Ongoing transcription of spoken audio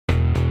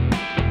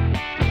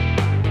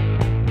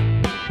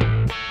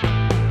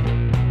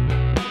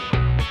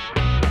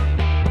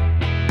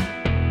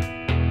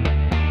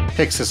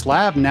Pyxis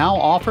Lab now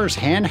offers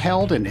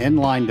handheld and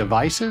inline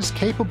devices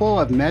capable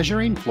of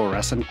measuring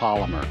fluorescent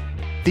polymer.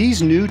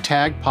 These new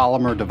tag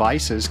polymer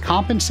devices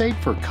compensate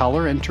for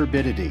color and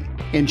turbidity,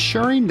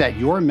 ensuring that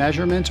your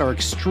measurements are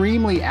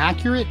extremely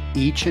accurate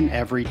each and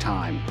every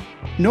time.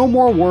 No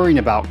more worrying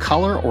about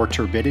color or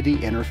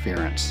turbidity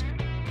interference.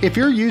 If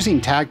you're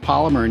using tag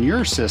polymer in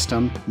your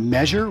system,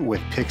 measure with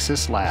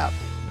Pyxis Lab.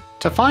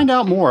 To find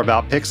out more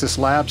about Pyxis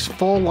Lab's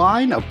full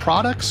line of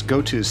products,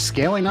 go to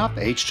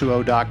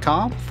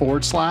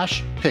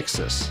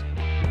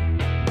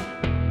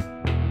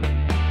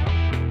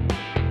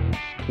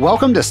scalinguph2o.com/Pyxis.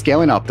 Welcome to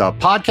Scaling Up, the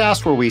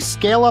podcast where we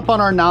scale up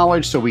on our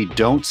knowledge so we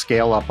don't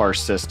scale up our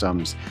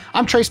systems.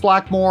 I'm Trace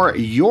Blackmore,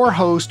 your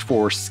host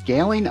for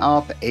Scaling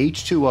Up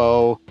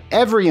H2O,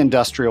 every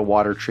industrial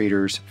water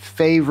treater's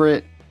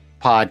favorite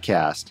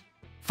podcast.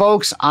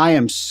 Folks, I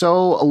am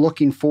so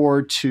looking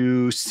forward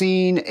to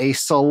seeing a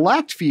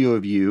select few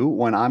of you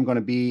when I'm going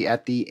to be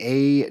at the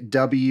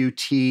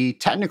AWT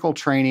technical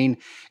training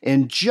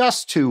in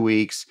just 2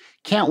 weeks.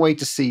 Can't wait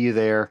to see you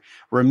there.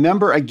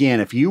 Remember, again,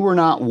 if you were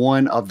not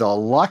one of the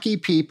lucky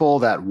people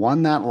that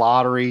won that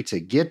lottery to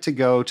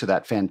go to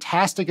that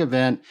fantastic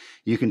event,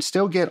 you can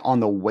still get on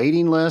the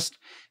waiting list,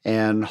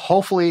 and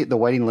hopefully the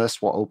waiting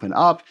list will open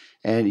up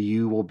and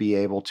you will be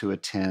able to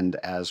attend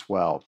as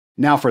well.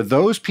 Now, for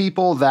those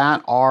people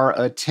that are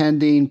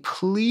attending,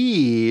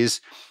 please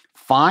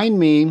find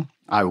me.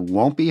 I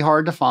won't be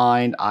hard to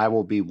find. I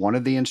will be one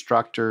of the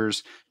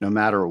instructors. No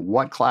matter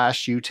what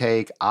class you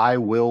take, I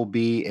will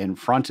be in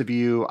front of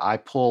you. I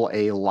pull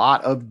a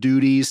lot of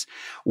duties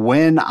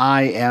when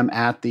I am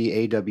at the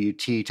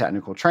AWT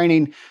technical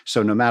training.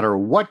 So no matter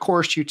what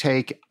course you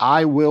take,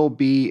 I will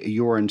be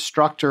your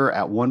instructor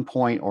at one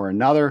point or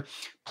another.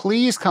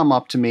 Please come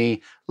up to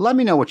me. Let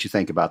me know what you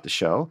think about the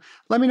show.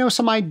 Let me know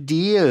some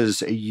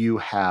ideas you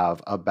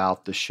have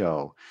about the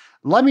show.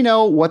 Let me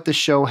know what the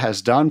show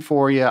has done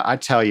for you. I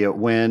tell you,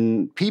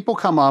 when people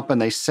come up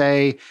and they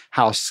say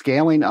how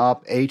Scaling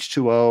Up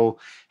H2O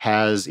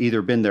has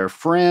either been their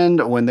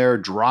friend when they're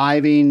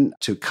driving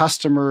to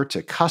customer,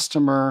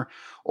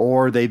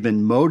 or they've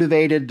been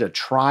motivated to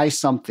try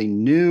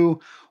something new,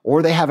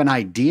 or they have an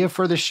idea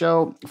for the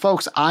show,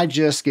 folks, I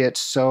just get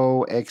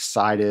so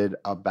excited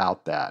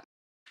about that.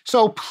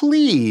 So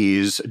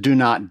please do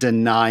not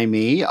deny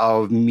me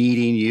of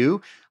meeting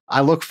you.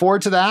 I look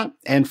forward to that.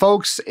 And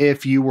folks,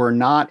 if you were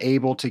not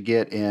able to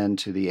get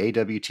into the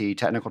AWT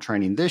technical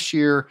training this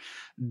year,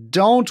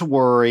 don't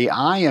worry.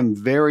 I am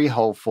very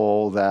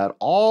hopeful that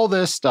all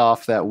this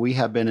stuff that we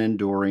have been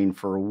enduring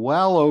for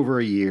well over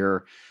a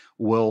year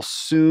will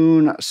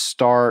soon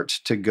start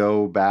to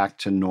go back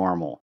to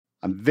normal.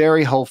 I'm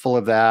very hopeful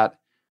of that.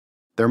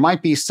 There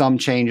might be some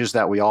changes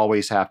that we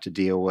always have to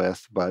deal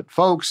with, but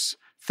folks,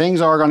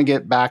 things are going to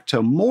get back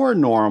to more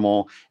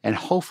normal, and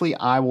hopefully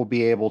I will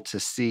be able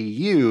to see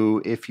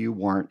you if you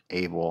weren't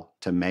able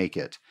to make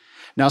it.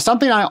 Now,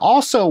 something I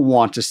also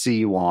want to see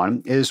you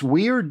on is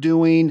we are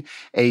doing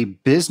a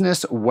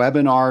business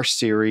webinar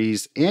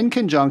series in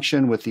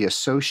conjunction with the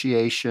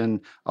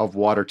Association of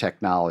Water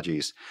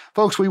Technologies.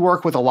 Folks, we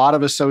work with a lot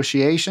of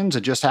associations.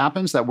 It just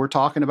happens that we're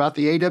talking about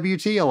the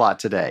AWT a lot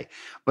today.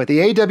 But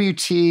the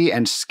AWT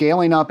and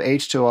Scaling Up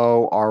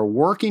H2O are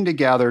working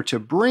together to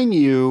bring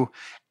you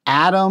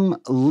Adam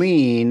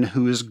Lean,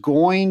 who is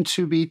going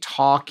to be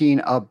talking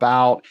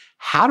about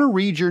how to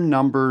read your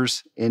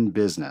numbers in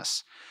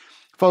business.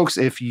 Folks,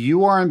 if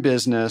you are in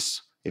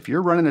business, if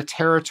you're running a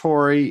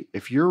territory,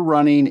 if you're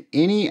running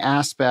any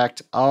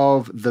aspect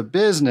of the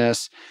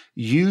business,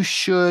 you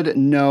should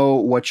know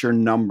what your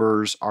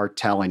numbers are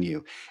telling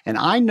you. And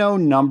I know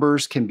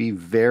numbers can be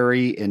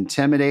very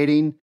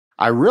intimidating.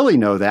 I really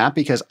know that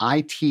because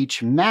I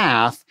teach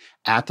math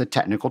at the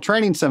technical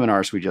training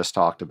seminars we just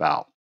talked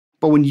about.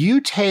 But when you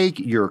take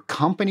your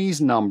company's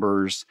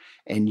numbers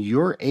and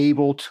you're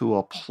able to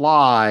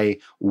apply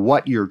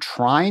what you're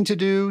trying to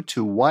do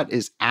to what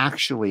is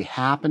actually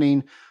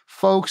happening,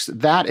 folks,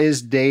 that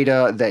is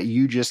data that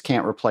you just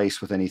can't replace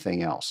with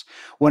anything else.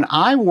 When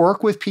I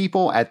work with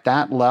people at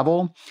that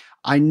level,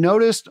 I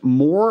noticed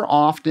more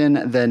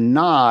often than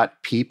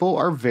not, people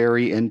are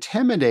very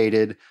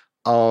intimidated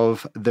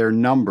of their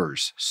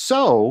numbers.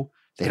 So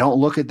they don't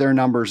look at their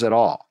numbers at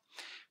all.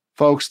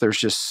 Folks, there's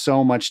just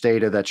so much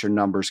data that your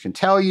numbers can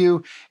tell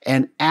you,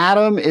 and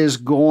Adam is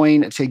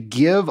going to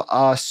give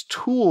us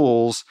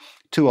tools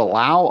to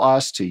allow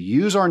us to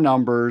use our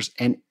numbers,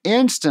 and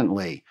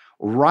instantly,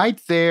 right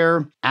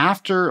there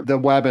after the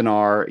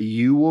webinar,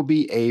 you will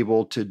be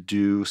able to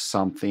do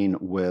something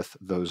with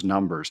those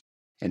numbers.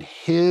 And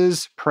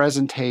his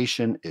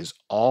presentation is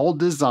all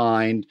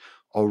designed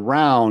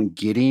around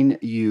getting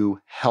you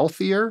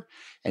healthier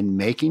and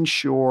making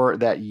sure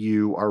that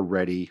you are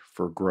ready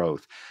for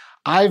growth.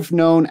 I've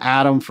known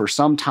Adam for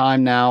some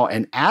time now,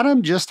 and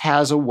Adam just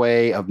has a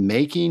way of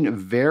making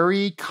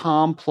very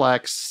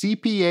complex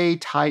CPA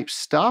type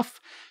stuff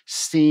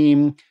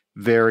seem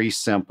very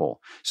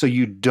simple. So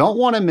you don't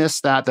want to miss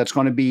that. That's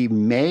going to be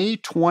May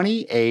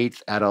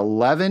 28th at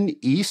 11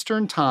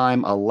 Eastern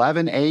Time,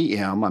 11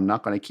 a.m. I'm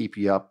not going to keep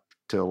you up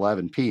to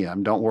 11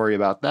 p.m. Don't worry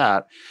about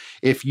that.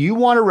 If you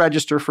want to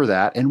register for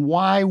that, and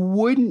why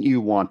wouldn't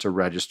you want to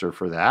register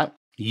for that?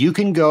 You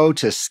can go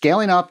to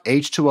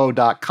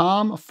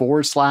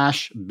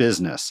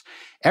scalinguph2o.com/business.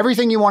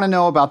 Everything you want to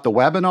know about the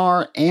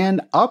webinar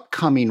and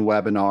upcoming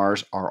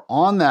webinars are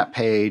on that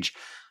page.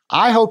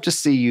 I hope to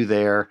see you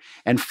there.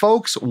 And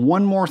folks,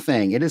 one more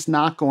thing. It is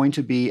not going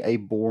to be a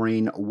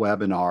boring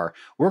webinar.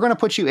 We're going to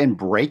put you in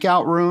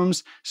breakout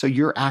rooms, so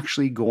you're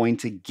actually going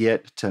to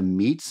get to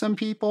meet some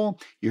people.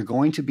 You're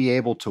going to be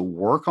able to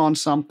work on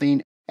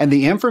something. And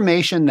the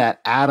information that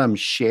Adam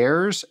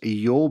shares,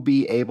 you'll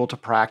be able to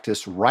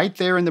practice right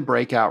there in the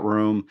breakout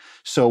room.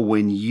 So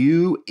when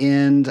you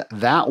end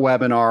that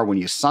webinar, when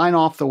you sign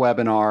off the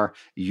webinar,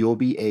 you'll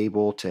be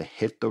able to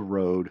hit the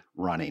road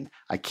running.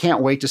 I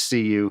can't wait to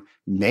see you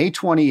May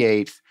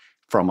 28th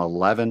from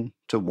 11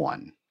 to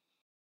 1.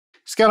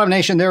 Scale Up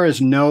Nation, there is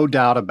no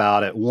doubt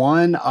about it.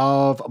 One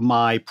of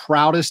my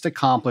proudest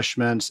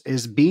accomplishments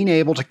is being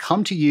able to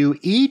come to you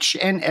each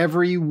and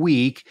every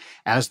week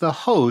as the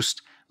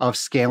host of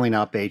Scaling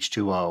Up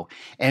H2O.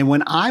 And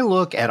when I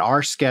look at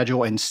our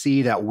schedule and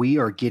see that we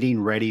are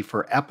getting ready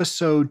for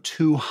episode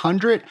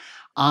 200,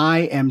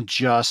 I am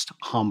just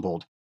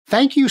humbled.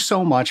 Thank you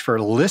so much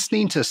for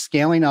listening to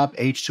Scaling Up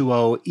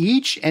H2O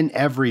each and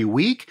every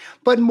week.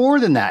 But more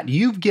than that,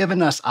 you've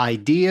given us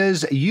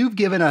ideas, you've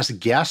given us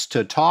guests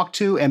to talk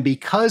to, and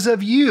because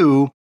of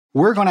you,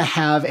 we're going to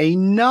have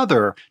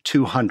another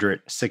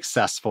 200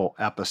 successful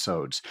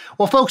episodes.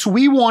 Well, folks,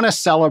 we want to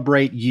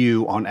celebrate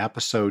you on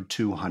episode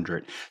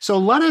 200. So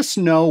let us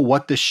know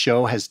what the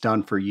show has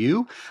done for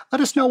you.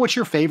 Let us know what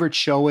your favorite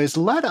show is.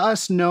 Let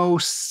us know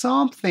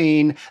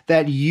something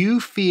that you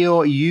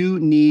feel you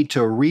need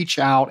to reach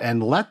out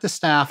and let the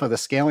staff of the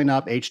Scaling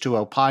Up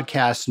H2O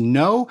podcast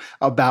know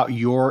about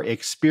your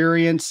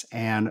experience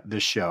and the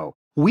show.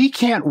 We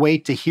can't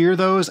wait to hear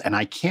those, and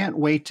I can't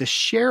wait to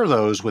share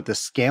those with the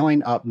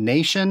Scaling Up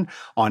Nation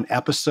on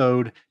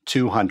episode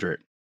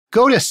 200.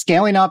 Go to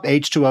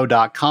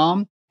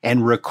scalinguph2o.com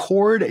and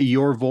record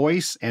your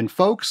voice, and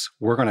folks,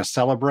 we're going to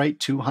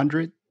celebrate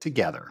 200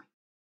 together.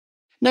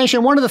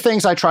 Nation, one of the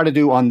things I try to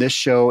do on this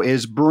show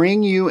is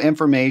bring you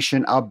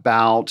information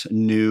about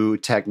new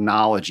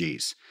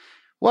technologies.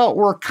 Well,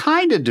 we're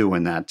kind of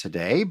doing that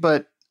today,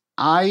 but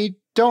I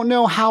don't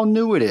know how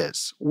new it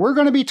is. We're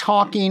going to be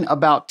talking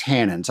about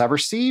tannins. I've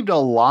received a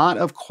lot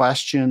of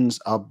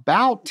questions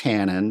about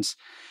tannins,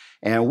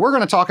 and we're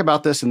going to talk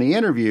about this in the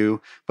interview,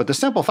 but the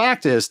simple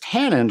fact is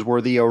tannins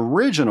were the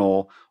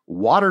original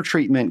water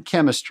treatment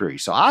chemistry.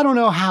 So I don't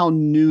know how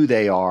new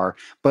they are,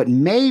 but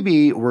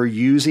maybe we're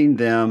using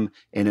them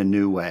in a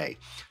new way.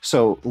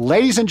 So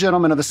ladies and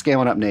gentlemen of the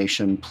Scaling Up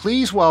Nation,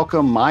 please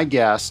welcome my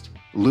guest,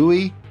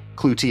 Louis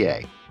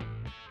Cloutier.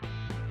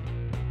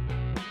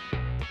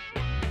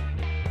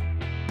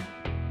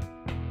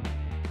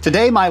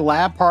 Today, my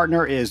lab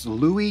partner is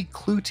Louis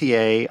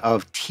Cloutier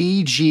of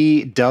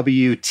TGWT.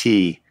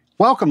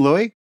 Welcome,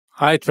 Louis.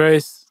 Hi,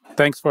 Trace.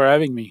 Thanks for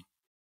having me.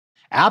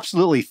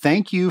 Absolutely.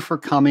 Thank you for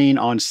coming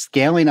on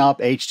Scaling Up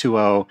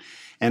H2O.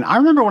 And I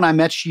remember when I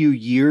met you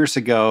years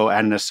ago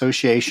at an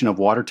Association of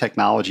Water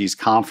Technologies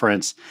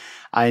conference,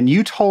 and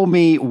you told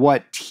me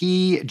what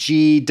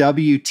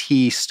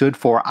TGWT stood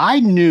for. I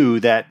knew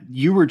that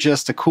you were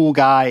just a cool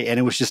guy and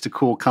it was just a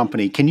cool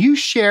company. Can you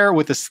share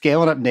with the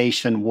Scaling Up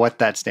Nation what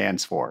that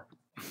stands for?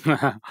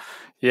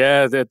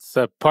 Yeah, that's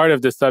a part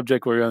of the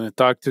subject we're going to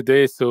talk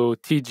today. So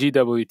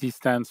TGWT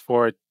stands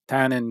for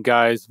Tannin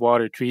Guys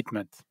Water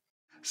Treatment.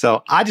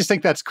 So I just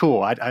think that's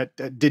cool.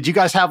 Did you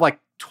guys have like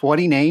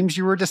 20 names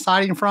you were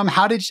deciding from?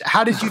 How did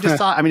you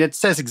decide? I mean, it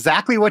says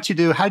exactly what you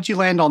do. How did you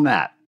land on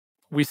that?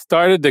 We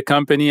started the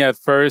company at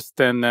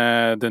first, and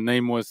the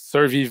name was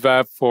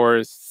Servivac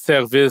for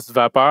Service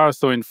Vapeur.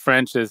 So in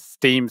French, is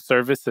steam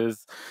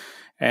services.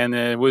 And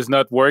it was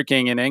not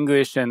working in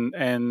English.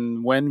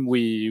 And when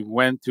we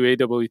went to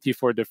AWT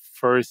for the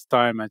first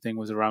time, I think it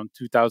was around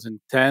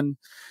 2010,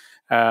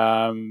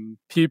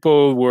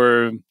 people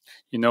were,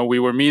 we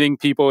were meeting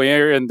people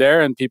here and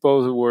there, and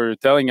people who were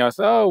telling us,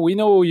 oh, we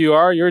know who you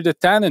are. You're the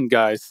Tannin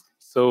guys.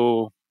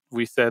 So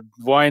we said,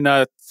 why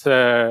not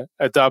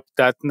adopt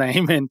that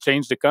name and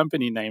change the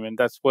company name? And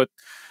that's what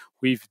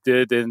we've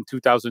did in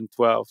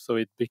 2012. So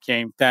it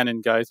became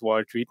Tannin Guys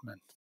Water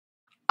Treatment.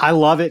 I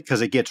love it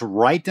because it gets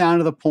right down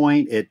to the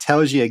point. It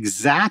tells you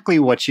exactly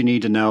what you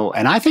need to know.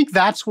 And I think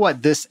that's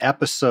what this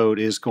episode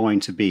is going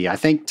to be. I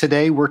think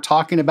today we're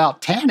talking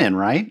about tannin,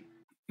 right?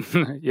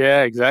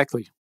 Yeah,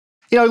 exactly.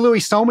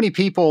 Louis, so many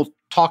people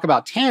talk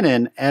about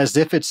tannin as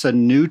if it's a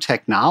new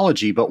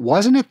technology, but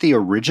wasn't it the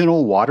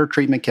original water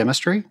treatment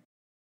chemistry?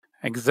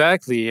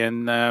 Exactly.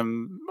 And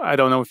I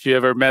don't know if you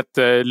ever met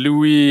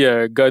Louis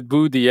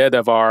Godbout, the head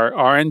of our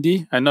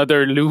R&D,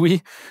 another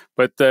Louis,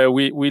 but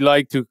we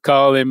like to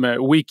call him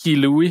Wiki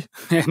Louis.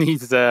 And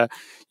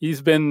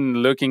he's been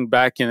looking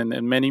back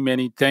in many,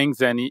 many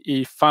things, and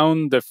he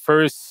found the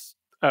first,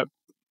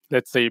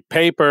 let's say,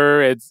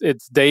 paper.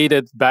 It's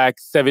dated back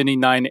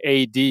 79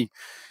 AD.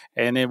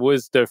 And it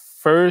was the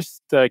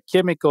first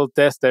chemical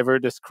test ever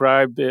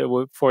described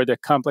for the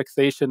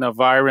complexation of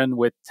iron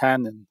with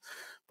tannin.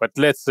 But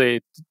let's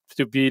say,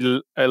 to be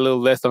a little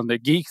less on the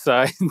geek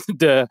side,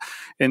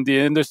 in the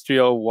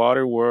industrial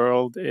water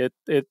world,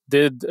 it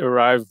did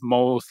arrive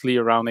mostly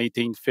around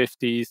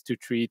 1850s to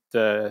treat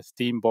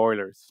steam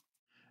boilers.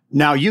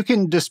 Now, you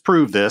can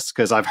disprove this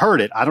because I've heard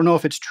it. I don't know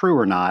if it's true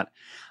or not.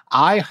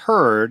 I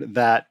heard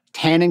that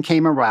tannin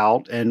came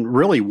about and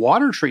really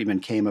water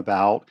treatment came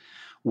about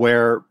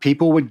where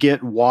people would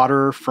get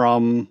water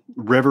from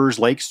rivers,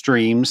 lakes,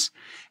 streams,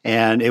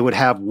 and it would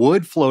have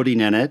wood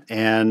floating in it.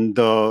 And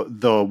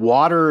the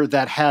water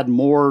that had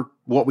more,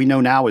 what we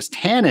know now as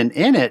tannin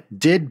in it,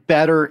 did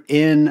better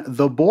in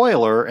the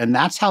boiler. And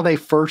that's how they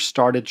first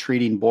started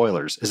treating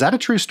boilers. Is that a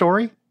true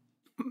story?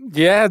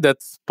 Yeah,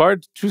 that's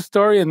part true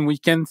story, and we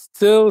can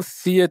still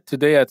see it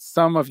today at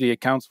some of the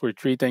accounts we're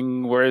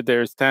treating where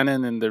there's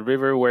tannin in the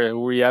river, where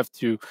we have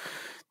to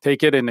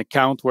take it in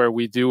account where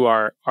we do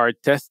our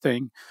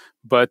testing.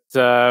 But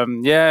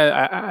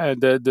yeah,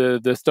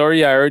 the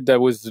story I heard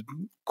that was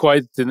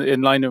quite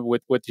in line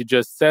with what you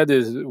just said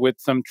is with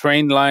some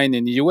train line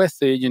in the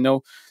USA.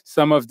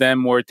 Some of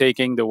them were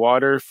taking the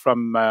water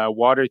from a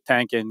water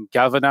tank in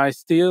galvanized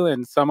steel,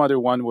 and some other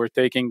one were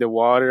taking the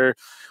water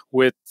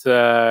with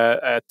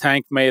a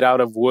tank made out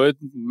of wood,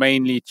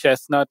 mainly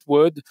chestnut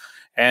wood,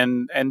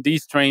 and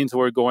these trains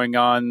were going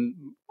on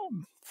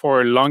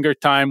for a longer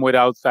time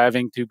without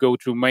having to go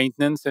through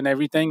maintenance and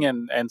everything.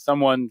 And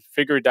someone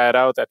figured that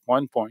out at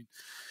one point.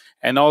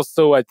 And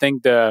also, I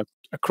think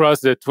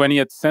across the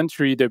 20th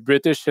century, the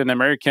British and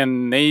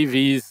American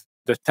navies,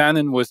 the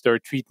tannin was their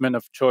treatment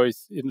of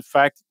choice. In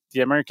fact,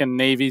 the American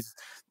navies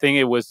think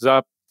it was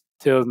up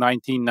till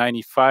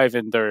 1995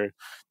 in their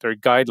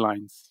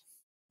guidelines.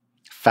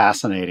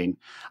 Fascinating.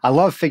 I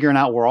love figuring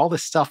out where all the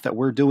stuff that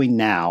we're doing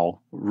now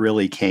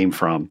really came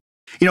from.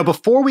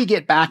 Before we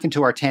get back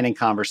into our tanning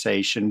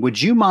conversation,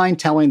 would you mind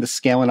telling the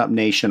Scaling Up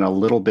Nation a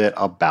little bit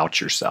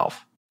about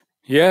yourself?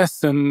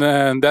 Yes, and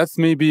that's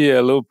maybe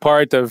a little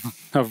part of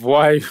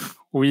why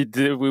we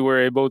were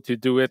able to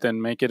do it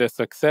and make it a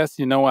success.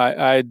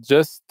 I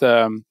just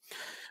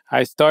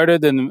I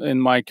started in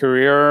my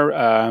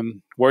career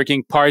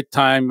working part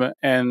time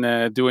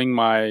and doing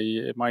my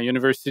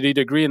university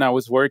degree, and I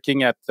was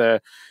working at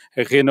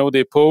Renault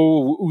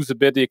Depot, who's a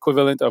bit the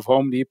equivalent of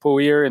Home Depot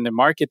here in the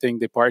marketing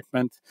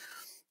department.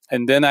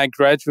 And then I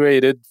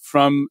graduated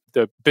from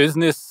the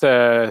business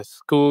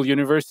school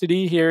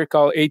university here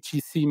called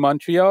HEC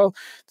Montreal.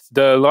 It's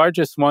the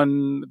largest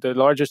one, the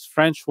largest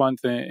French one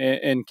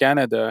in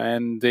Canada.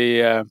 And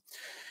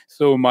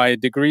so my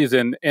degree is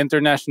in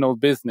international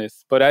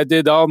business. But I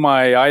did all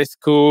my high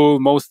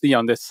school mostly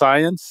on the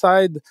science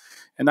side.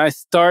 And I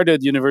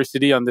started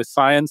university on the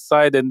science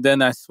side, and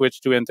then I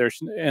switched to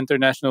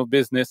international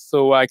business.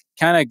 So I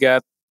kind of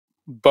got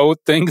both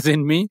things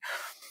in me.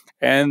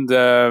 And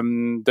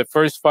the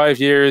first 5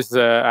 years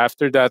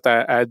after that,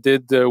 I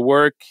did the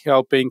work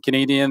helping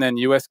Canadian and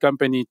US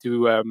company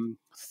to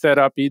set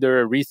up either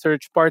a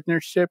research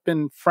partnership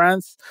in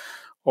France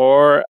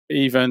or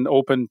even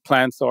open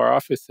plants or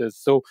offices.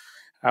 So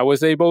I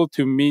was able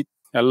to meet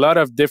a lot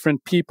of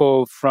different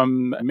people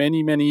from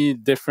many, many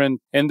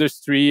different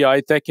industry,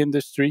 high-tech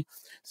industry.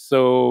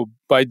 So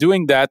by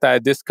doing that, I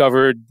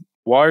discovered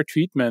water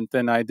treatment,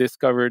 and I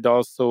discovered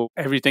also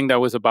everything that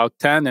was about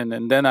tannin.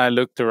 And then I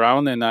looked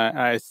around and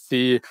I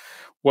see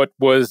what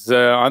was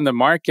on the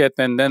market,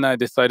 and then I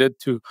decided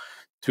to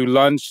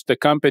launch the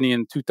company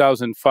in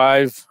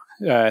 2005,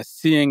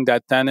 seeing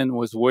that tannin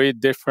was way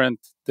different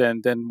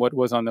than what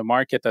was on the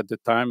market at the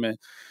time.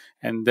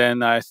 And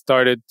then I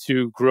started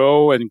to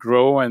grow and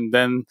grow, and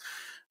then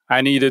I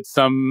needed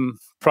some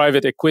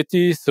private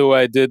equity, so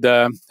I did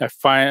a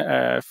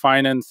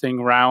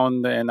financing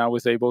round, and I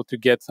was able to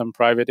get some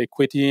private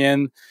equity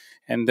in.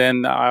 And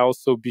then I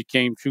also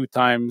became 2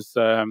 times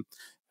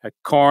at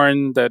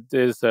Korn, that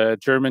is a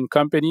German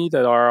company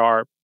that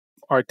are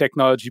our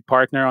technology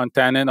partner on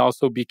Tannin,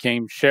 also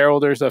became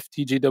shareholders of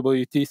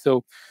TGWT.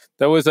 So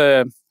that was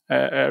a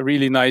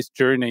really nice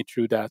journey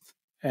through that.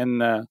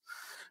 And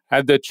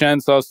had the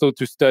chance also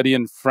to study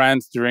in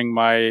France during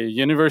my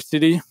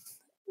university.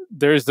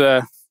 There's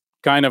a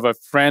kind of a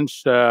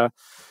French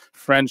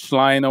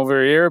line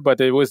over here, but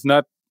it was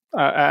not.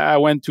 I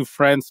went to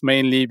France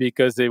mainly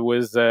because it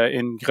was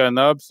in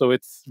Grenoble, so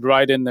it's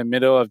right in the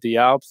middle of the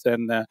Alps,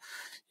 and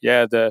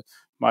yeah,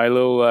 my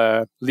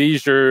little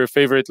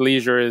favorite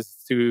leisure is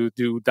to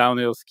do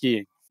downhill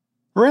skiing.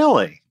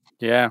 Really?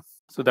 Yeah,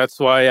 so that's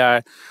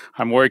why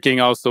I'm working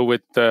also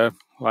with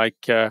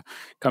like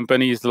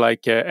companies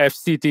like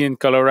FCT in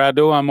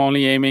Colorado. I'm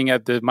only aiming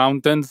at the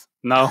mountains.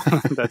 No,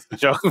 that's a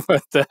joke.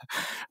 But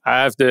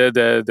I have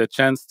the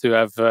chance to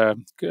have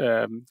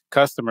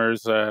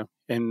customers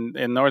in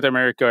North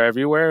America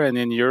everywhere and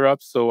in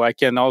Europe, so I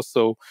can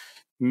also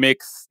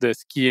mix the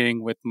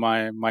skiing with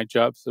my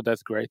job. So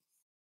that's great.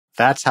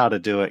 That's how to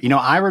do it.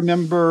 I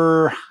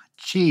remember,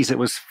 geez, it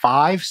was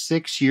 5,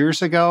 6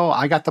 years ago.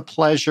 I got the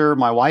pleasure.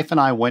 My wife and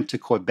I went to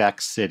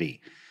Quebec City.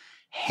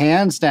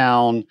 Hands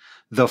down,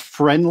 the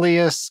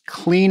friendliest,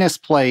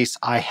 cleanest place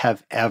I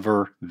have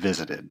ever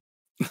visited.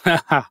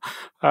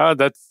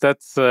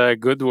 That's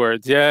good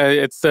words. Yeah,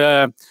 it's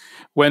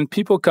when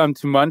people come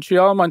to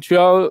Montreal.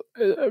 Montreal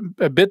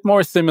a bit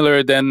more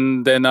similar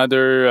than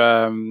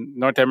other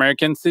North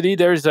American city.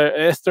 There's a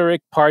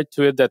historic part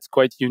to it that's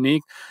quite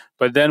unique.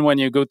 But then when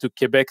you go to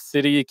Quebec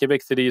City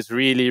is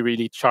really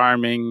really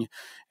charming,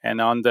 and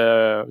on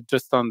the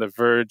just on the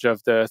verge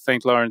of the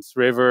St. Lawrence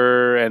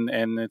River, and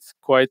it's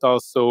quite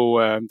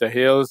also the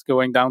hills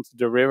going down to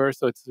the river.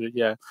 So it's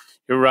yeah,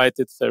 you're right.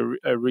 It's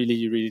a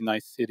really really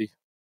nice city.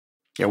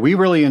 Yeah, we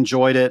really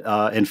enjoyed it.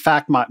 In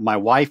fact, my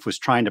wife was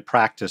trying to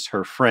practice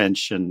her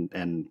French, and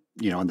in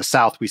the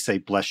South we say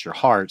 "bless your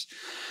heart,"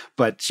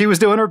 but she was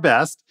doing her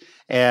best,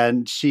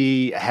 and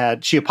she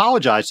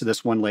apologized to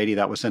this one lady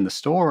that was in the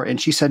store, and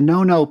she said,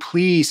 "No, no,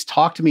 please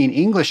talk to me in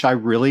English. I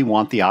really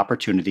want the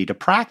opportunity to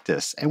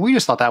practice." And we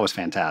just thought that was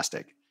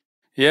fantastic.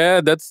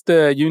 Yeah, that's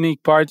the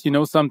unique part.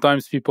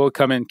 Sometimes people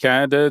come in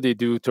Canada, they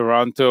do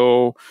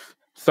Toronto,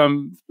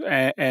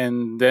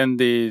 and then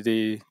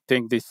they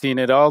think they've seen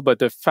it all. But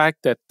the fact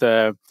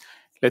that,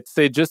 let's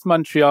say, just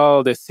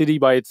Montreal, the city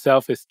by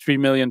itself is 3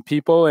 million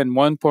people, and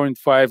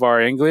 1.5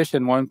 are English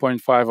and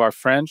 1.5 are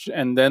French.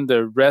 And then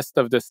the rest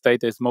of the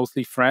state is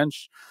mostly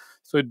French.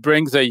 So it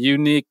brings a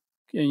unique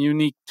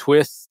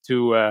twist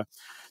to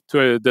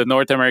the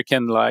North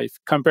American life.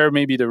 Compare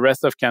maybe the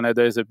rest of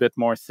Canada is a bit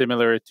more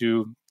similar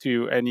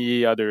to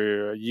any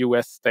other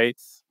U.S.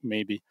 states,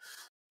 maybe.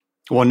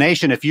 Well,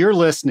 Nation, if you're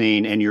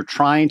listening and you're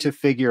trying to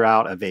figure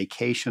out a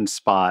vacation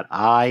spot,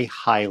 I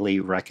highly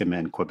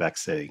recommend Quebec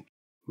City.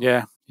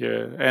 Yeah,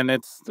 yeah, and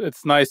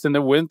it's nice in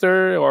the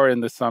winter or in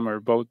the summer.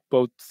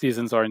 Both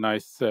seasons are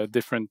nice.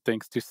 Different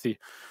things to see.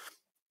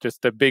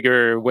 Just a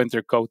bigger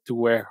winter coat to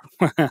wear.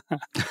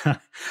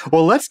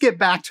 Well, let's get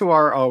back to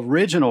our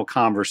original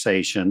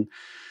conversation.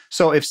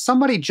 So, if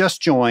somebody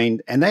just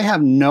joined and they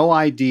have no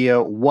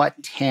idea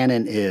what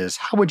tannin is,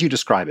 how would you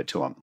describe it to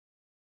them?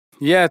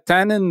 Yeah,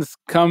 tannins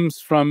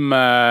comes from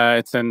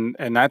it's a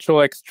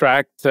natural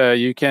extract.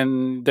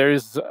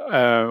 There's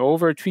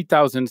over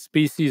 3,000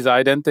 species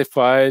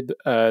identified.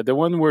 The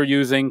one we're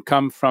using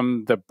come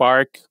from the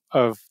bark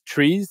of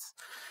trees.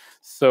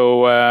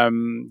 So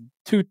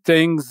two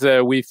things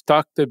we've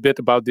talked a bit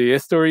about the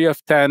history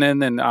of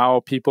tannin and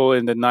how people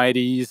in the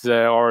 90s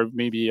or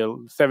maybe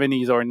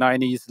 70s or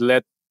 90s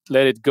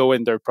let it go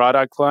in their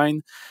product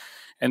line,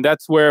 and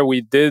that's where we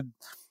did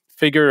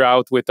figure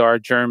out with our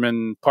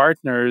German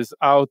partners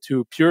how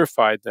to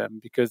purify them.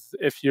 Because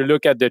if you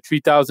look at the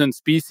 3,000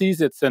 species,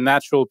 it's a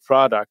natural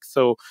product.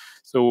 So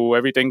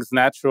everything's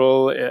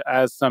natural. It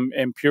has some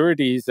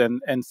impurities,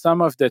 and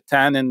some of the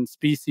tannin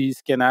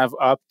species can have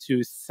up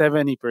to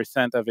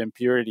 70% of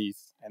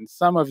impurities. And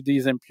some of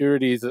these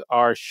impurities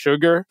are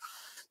sugar.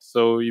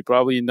 So you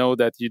probably know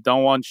that you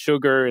don't want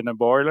sugar in a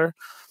boiler.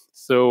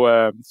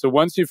 So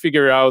once you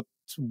figure out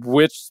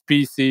which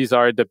species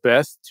are the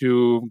best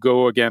to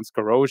go against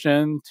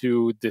corrosion,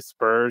 to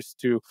disperse,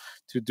 to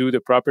do the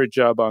proper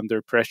job under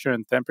pressure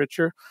and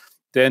temperature,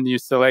 then you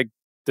select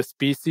the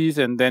species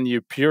and then you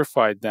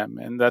purify them,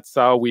 and that's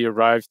how we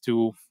arrive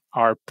to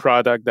our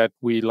product that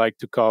we like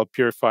to call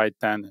purified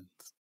tannins.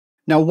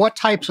 Now, what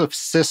types of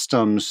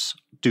systems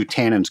do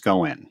tannins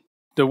go in?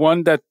 The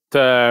one that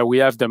we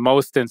have the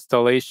most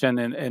installation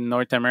in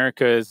North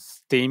America is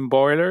steam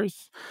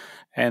boilers,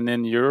 and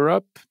in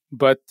Europe.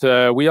 But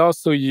we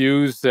also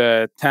use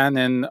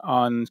tannin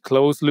on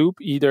closed loop,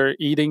 either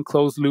eating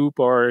closed loop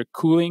or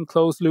cooling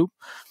closed loop.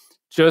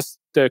 Just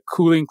the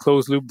cooling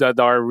closed loop that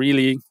are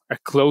really a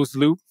closed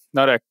loop,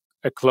 not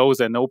a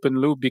closed and open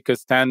loop,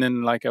 because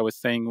tannin, like I was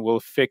saying,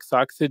 will fix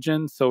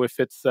oxygen. So if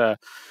it's a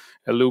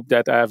loop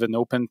that have an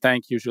open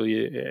tank, usually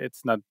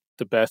it's not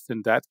the best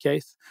in that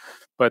case.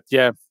 But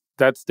yeah,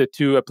 that's the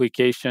two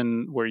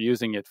application we're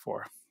using it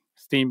for: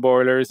 steam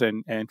boilers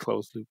and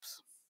closed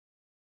loops.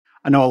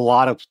 I know a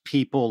lot of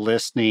people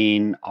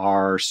listening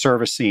are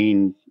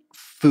servicing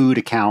food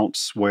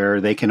accounts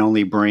where they can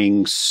only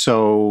bring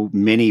so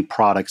many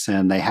products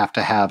in. They have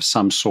to have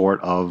some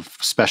sort of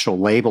special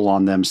label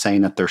on them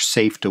saying that they're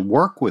safe to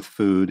work with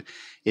food.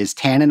 Is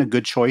tannin a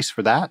good choice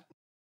for that?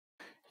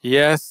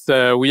 Yes,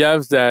 we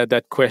have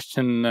that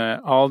question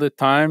all the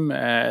time.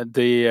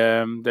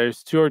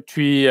 There's two or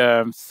three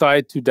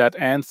side to that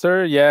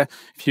answer. Yeah,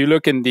 if you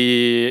look in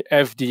the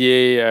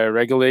FDA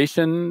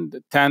regulation,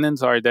 the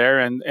tannins are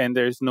there, and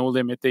there's no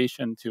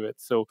limitation to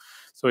it. So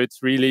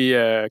it's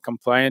really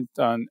compliant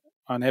on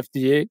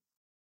FDA.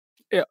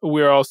 Yeah,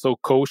 we're also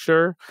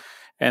kosher,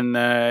 and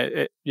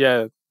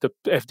yeah, the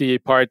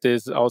FDA part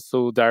is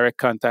also direct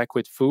contact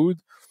with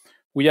food.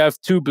 We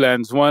have two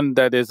blends, one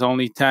that is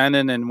only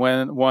tannin and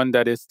one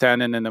that is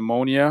tannin and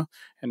ammonia.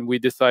 And we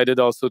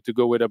decided also to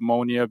go with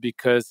ammonia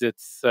because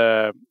it's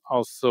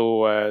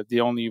also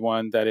the only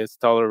one that is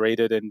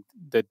tolerated in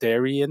the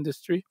dairy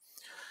industry.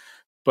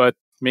 But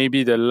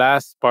maybe the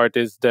last part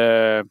is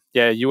the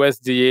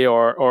USDA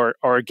or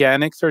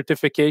organic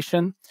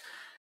certification.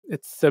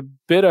 it's a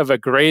bit of a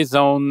gray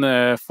zone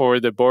for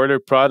the boiler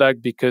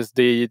product because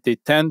they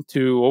tend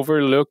to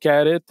overlook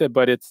at it,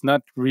 but it's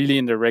not really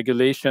in the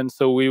regulation.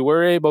 So we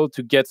were able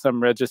to get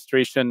some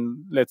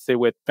registration, let's say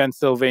with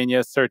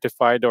Pennsylvania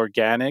Certified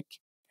Organic,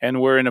 and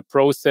we're in a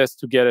process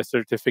to get a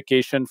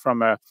certification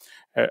from a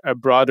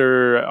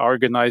broader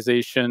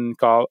organization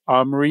called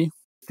OMRI,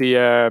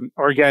 the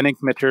Organic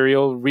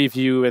Material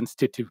Review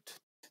Institute.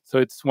 So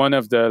it's one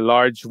of the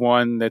large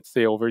one, let's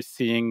say,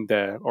 overseeing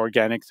the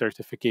organic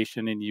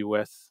certification in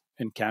US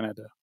and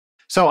Canada.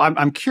 So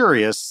I'm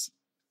curious,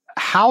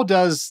 how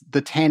does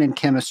the tannin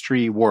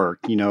chemistry work?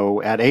 You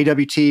know, at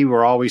AWT,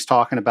 we're always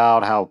talking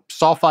about how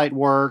sulfite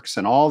works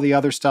and all the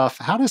other stuff.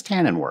 How does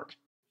tannin work?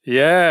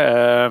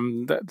 Yeah,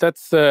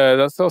 that's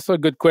also a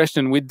good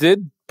question. We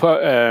did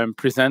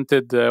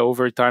presented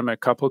over time a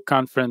couple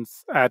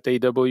conference at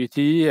AWT,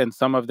 and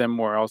some of them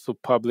were also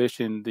published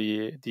in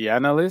the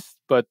Analyst.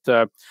 But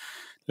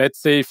let's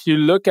say if you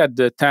look at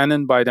the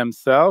tannin by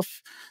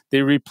themselves,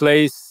 they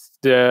replace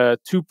the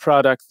two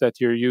products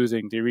that you're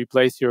using. They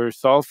replace your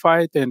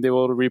sulfite, and they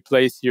will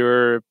replace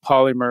your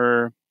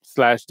polymer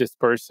slash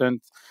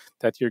dispersant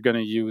that you're going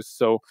to use.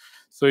 So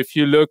if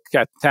you look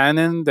at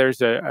tannin,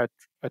 there's a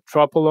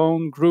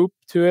tropolone group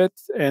to it,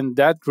 and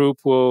that group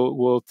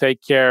will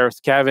take care,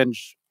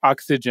 scavenge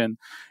oxygen.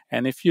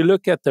 And if you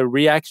look at the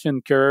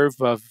reaction curve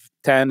of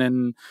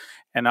tannin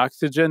and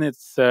oxygen,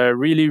 it's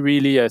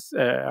really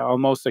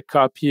almost a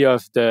copy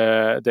of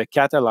the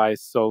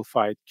catalyzed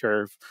sulfide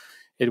curve.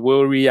 It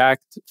will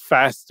react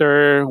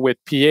faster with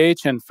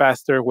pH and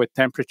faster with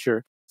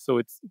temperature. So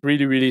it's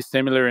really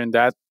similar in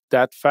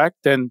that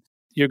fact. And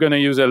you're going to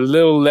use a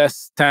little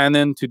less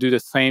tannin to do the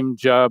same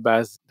job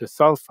as the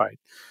sulfide.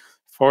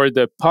 For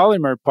the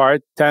polymer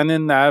part,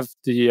 tannin have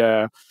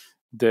the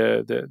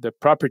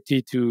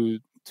property to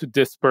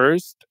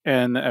disperse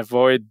and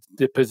avoid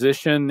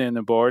deposition in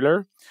a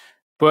boiler,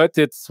 but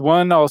it's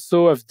one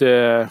also of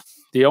the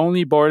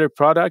only boiler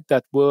product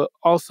that will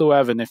also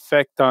have an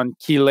effect on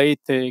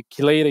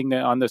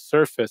chelating on the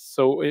surface.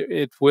 So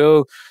it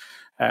will.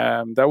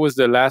 That was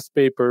the last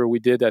paper we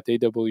did at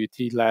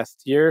AWT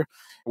last year.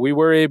 We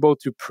were able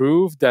to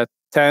prove that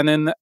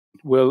tannin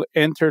will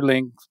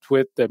interlink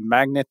with the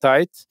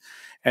magnetite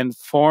and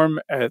form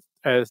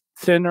a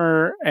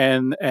thinner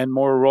and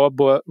more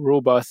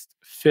robust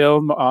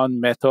film on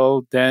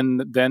metal than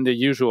the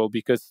usual,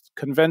 because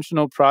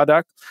conventional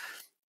product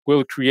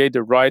will create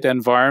the right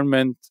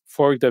environment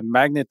for the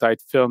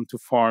magnetite film to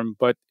form,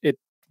 but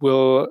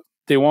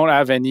they won't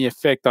have any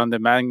effect on the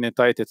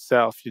magnetite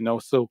itself, you know.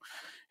 So,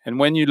 and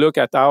when you look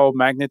at how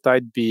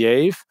magnetite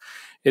behave,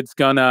 it's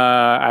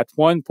gonna, at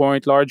one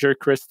point, larger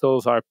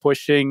crystals are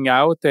pushing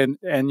out, and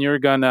you're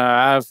gonna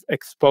have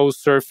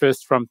exposed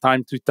surface from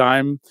time to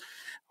time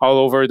all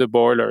over the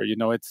boiler. You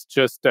know, it's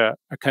just a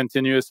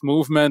continuous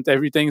movement.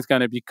 Everything's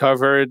gonna be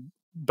covered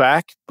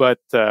back, but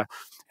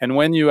and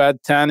when you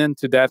add tannin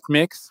to that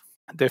mix,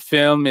 the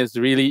film is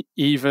really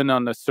even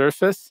on the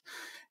surface,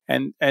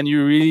 and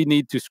you really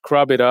need to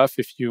scrub it off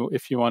if you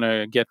want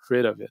to get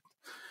rid of it.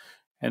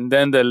 And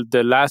then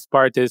the last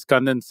part is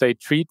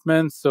condensate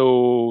treatment.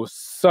 So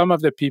some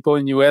of the people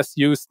in US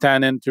use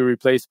tannin to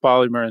replace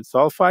polymer and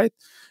sulfite,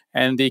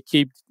 and they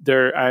keep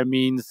their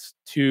amines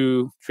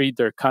to treat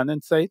their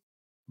condensate.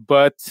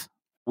 But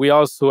we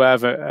also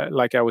have,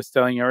 like I was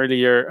telling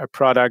earlier, a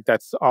product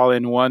that's all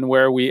in one,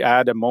 where we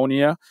add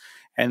ammonia,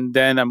 and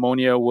then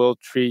ammonia will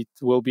be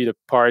the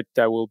part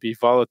that will be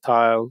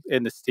volatile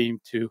in the steam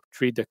to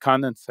treat the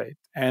condensate.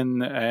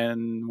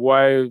 And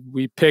why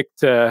we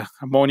picked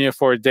ammonia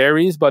for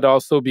dairies, but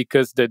also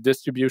because the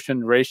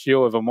distribution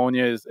ratio of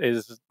ammonia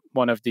is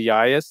one of the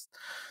highest.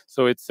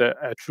 So it's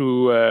a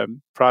true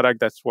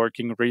product that's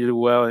working really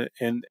well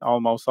in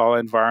almost all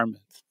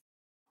environments.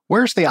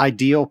 Where's the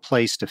ideal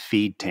place to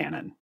feed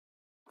tannin?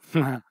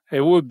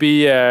 It would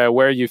be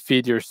where you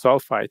feed your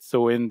sulfite,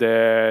 so in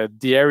the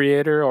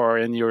deaerator or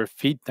in your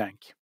feed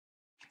tank.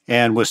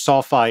 And with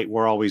sulfite,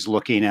 we're always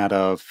looking at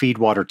a feed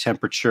water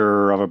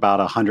temperature of about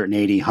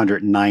 180,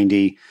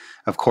 190.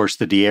 Of course,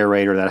 the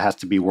deaerator, that has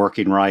to be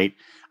working right.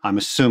 I'm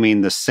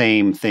assuming the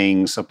same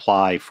things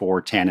apply for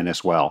tannin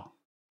as well.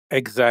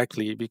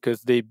 Exactly,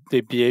 because they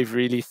behave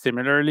really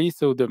similarly.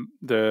 So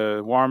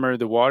the warmer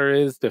the water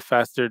is, the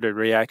faster the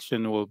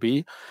reaction will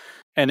be.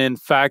 And in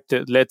fact,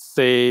 let's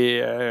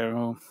say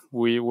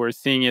we were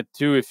seeing it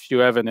too. If you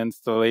have an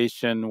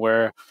installation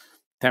where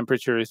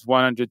temperature is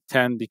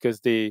 110 because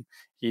they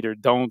either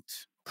don't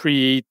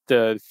preheat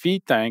the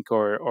feed tank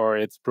or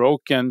it's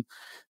broken,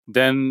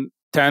 then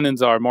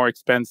tannins are more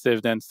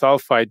expensive than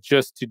sulfite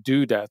just to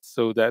do that.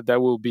 So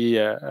that will be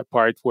a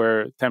part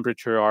where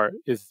temperature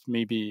is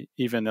maybe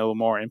even a little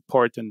more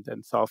important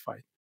than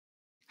sulfite.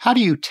 How do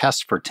you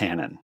test for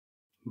tannin?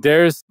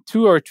 There's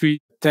two or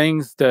three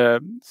things.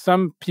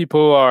 Some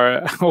people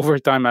are over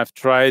time have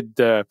tried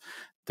the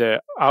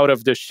out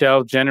of the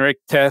shelf generic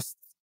test,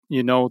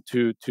 you know,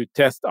 to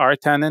test our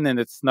tannin, and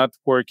it's not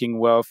working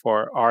well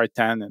for our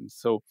tannin.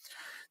 So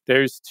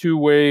there's two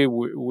way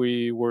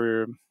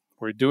we're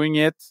doing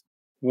it.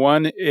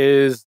 One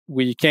is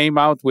we came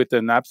out with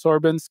an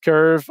absorbance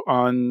curve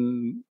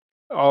on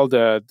all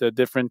the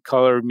different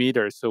color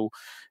meters. So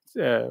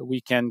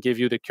we can give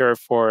you the curve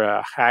for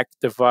a hack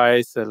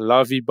device, a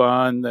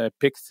Lovibond, a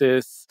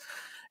Pixis,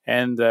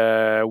 and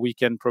we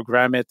can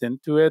program it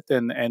into it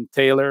and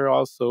tailor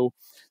also.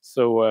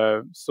 So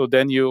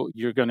then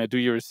you're going to do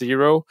your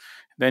zero.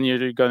 Then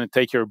you're going to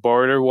take your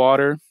boiler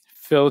water,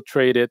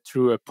 filtrate it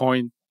through a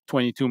 0.22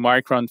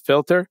 micron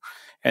filter,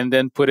 and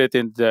then put it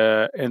in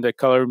the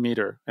color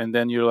meter. And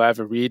then you'll have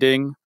a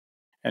reading.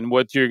 And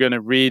what you're going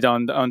to read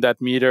on that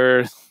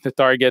meter, the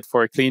target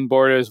for a clean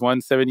boiler is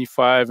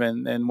 175,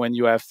 and when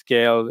you have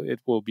scale, it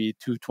will be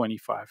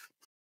 225.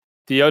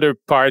 The other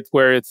part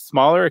where it's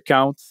smaller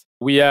accounts,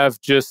 we have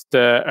just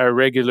a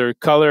regular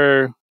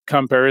color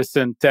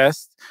comparison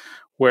test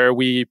where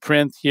we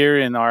print here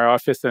in our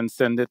office and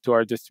send it to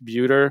our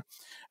distributor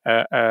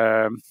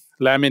a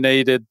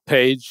laminated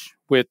page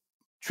with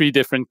three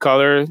different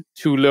color,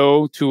 too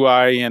low, too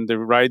high, and the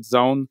right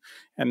zone.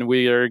 And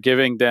we are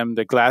giving them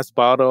the glass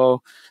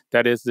bottle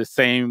that is the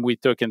same we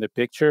took in the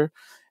picture.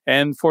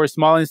 And for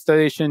small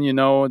installation,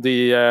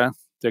 the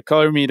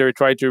color meter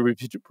tried to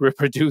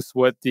reproduce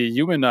what the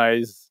human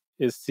eyes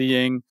is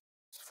seeing.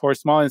 For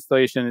small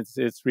installation,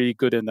 it's really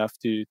good enough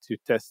to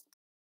test.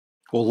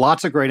 Well,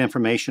 lots of great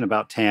information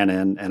about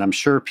tannin, and I'm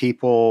sure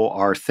people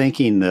are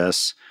thinking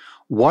this.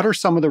 What are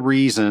some of the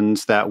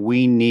reasons that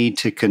we need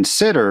to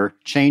consider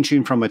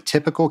changing from a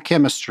typical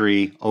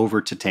chemistry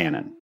over to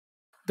tannin?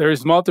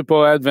 There's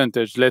multiple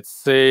advantage. Let's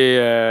say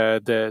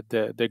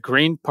the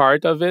green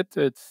part of it.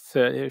 It's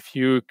if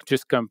you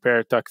just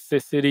compare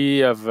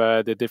toxicity of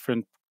the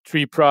different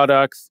three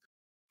products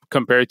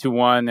compared to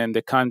one and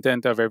the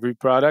content of every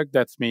product,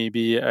 that's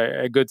maybe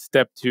a good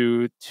step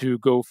to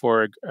go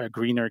for a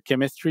greener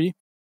chemistry.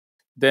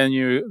 Then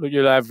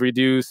you'll have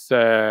reduced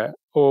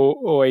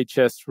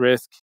OHS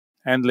risk,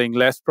 handling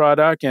less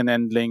product and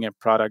handling a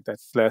product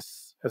that's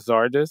less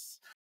hazardous.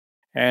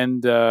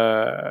 And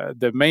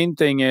the main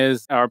thing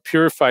is our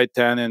purified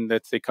tannin,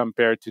 let's say,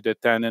 compared to the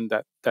tannin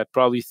that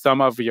probably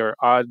some of your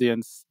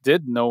audience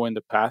did know in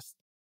the past.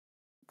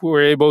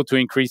 We're able to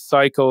increase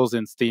cycles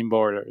in steam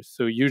boilers.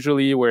 So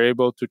usually we're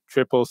able to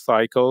triple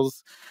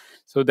cycles.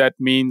 So that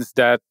means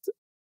that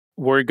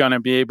we're going to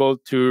be able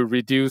to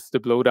reduce the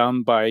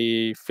blowdown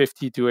by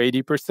 50 to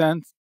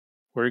 80%.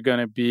 We're going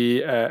to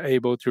be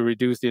able to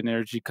reduce the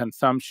energy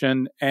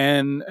consumption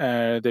and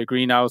the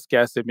greenhouse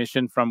gas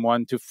emission from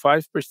 1 to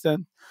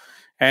 5%,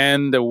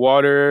 and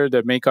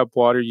the makeup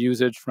water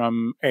usage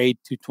from 8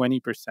 to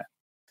 20%.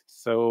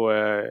 So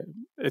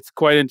it's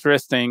quite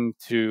interesting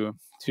to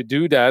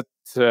do that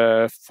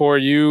for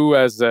you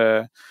as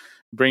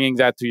bringing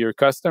that to your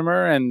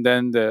customer, and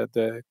then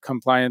the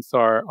compliance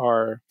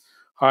are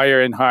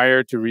higher and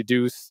higher to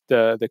reduce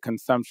the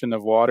consumption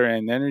of water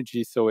and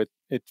energy. So it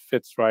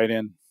fits right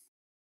in.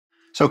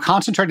 So,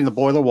 concentrating the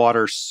boiler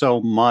water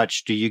so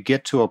much, do you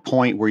get to a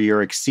point where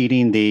you're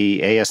exceeding the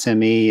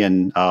ASME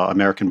and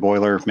American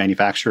Boiler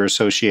Manufacturer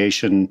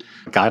Association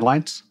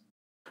guidelines?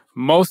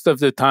 Most of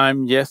the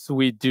time, yes,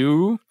 we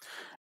do.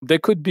 There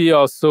could be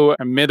also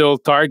a middle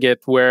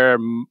target where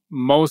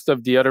most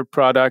of the other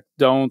product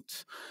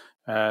don't,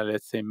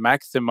 let's say,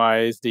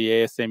 maximize the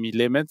ASME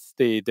limits.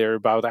 They're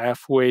about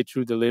halfway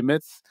through the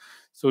limits.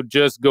 So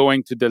just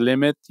going to the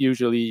limit,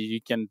 usually you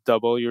can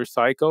double your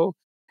cycle.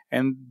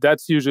 And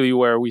that's usually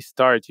where we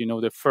start.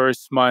 The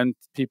first month,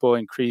 people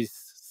increase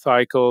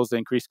cycles,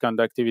 increase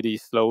conductivity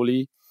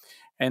slowly,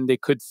 and they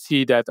could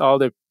see that all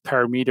the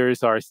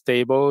parameters are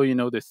stable.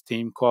 The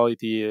steam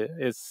quality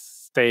is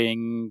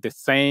staying the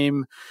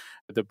same.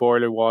 The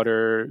boiler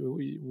water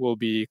will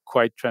be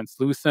quite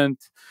translucent.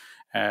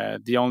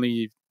 The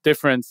only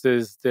difference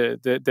is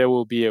that there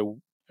will be a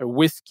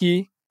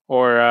whiskey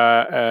or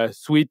a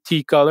sweet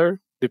tea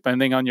color,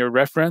 depending on your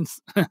reference,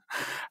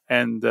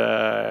 and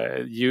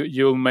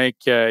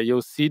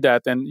you'll see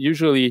that. And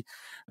usually,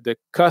 the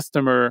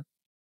customer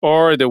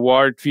or the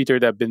water treater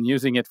that have been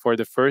using it for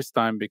the first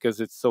time, because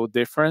it's so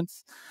different,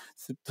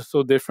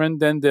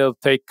 then they'll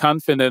take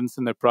confidence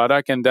in the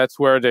product, and that's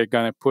where they're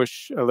going to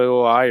push a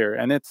little higher.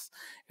 And it's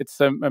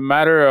a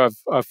matter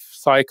of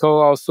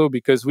cycle also,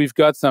 because we've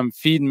got some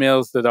feed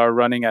mills that are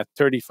running at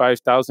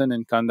 35,000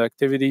 in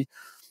conductivity,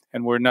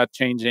 and we're not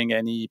changing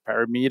any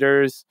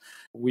parameters.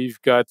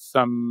 We've got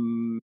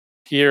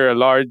a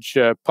large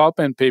pulp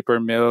and paper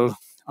mill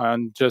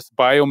on just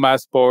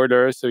biomass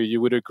boiler, so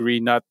you would agree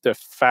not the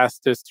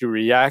fastest to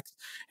react,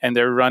 and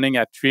they're running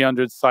at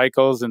 300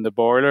 cycles in the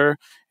boiler,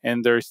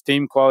 and their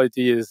steam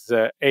quality is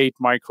 8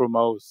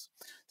 micromoles.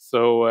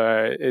 So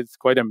it's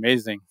quite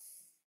amazing.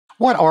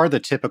 What are the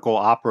typical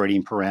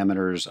operating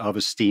parameters of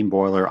a steam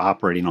boiler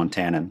operating on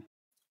tannin?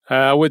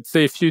 I would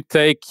say if you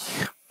take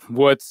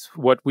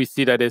what we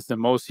see that is the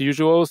most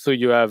usual, so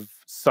you have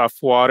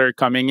soft water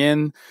coming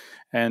in,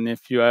 and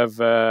if you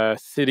have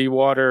city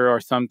water or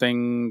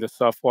something, the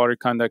soft water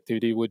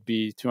conductivity would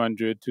be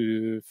 200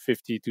 to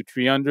 50 to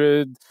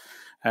 300,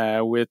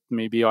 with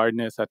maybe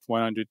hardness at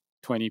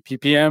 120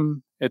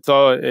 ppm.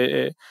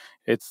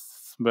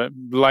 It's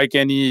like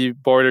any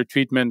boiler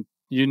treatment.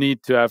 you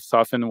need to have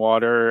softened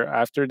water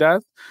after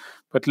that.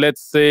 But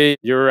let's say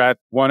you're at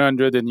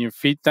 100 in your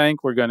feed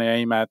tank, we're going to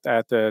aim at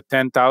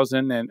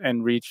 10,000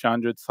 and reach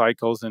 100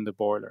 cycles in the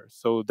boiler.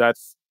 So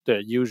that's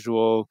the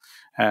usual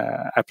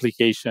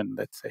application,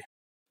 let's say.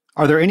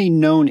 Are there any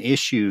known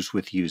issues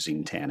with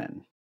using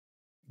tannin?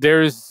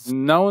 There's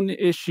known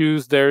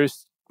issues.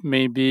 There's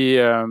maybe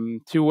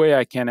two way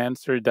I can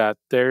answer that.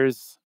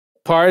 There's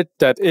part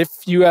that if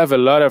you have a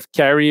lot of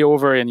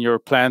carryover in your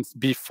plants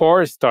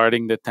before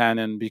starting the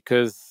tannin,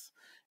 because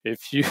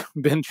if you've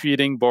been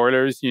treating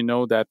boilers, you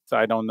know that,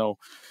 I don't know,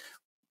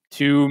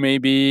 two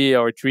maybe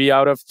or 3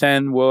 out of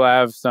 10 will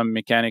have some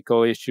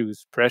mechanical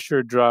issues.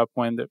 Pressure drop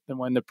when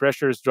the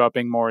pressure is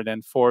dropping more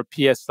than 4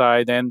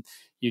 psi, then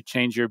you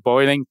change your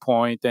boiling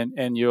point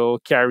and you'll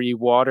carry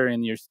water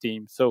in your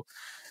steam. So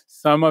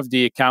some of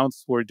the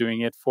accounts were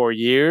doing it for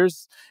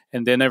years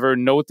and they never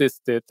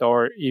noticed it,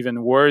 or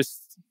even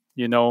worse,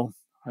 you know,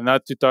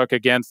 not to talk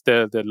against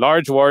the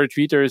large water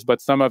treaters,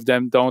 but some of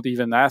them don't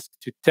even ask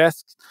to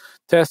test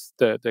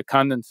the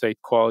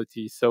condensate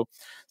quality. So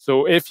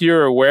if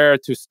you're aware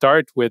to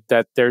start with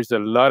that there's a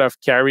lot of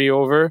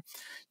carryover,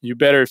 you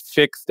better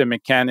fix the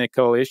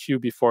mechanical issue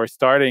before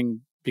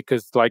starting,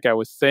 because like I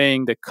was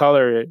saying, the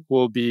color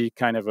will be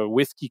kind of a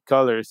whiskey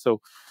color.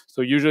 So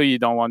usually you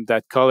don't want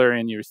that color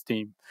in your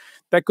steam.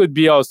 That could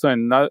be also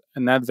an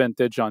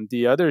advantage on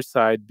the other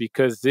side,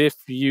 because if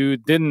you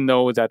didn't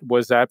know that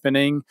was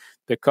happening,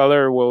 the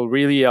color will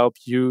really help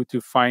you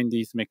to find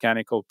these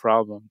mechanical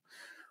problems.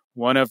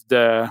 One of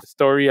the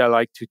story I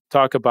like to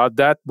talk about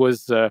that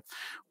was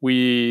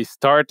we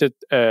started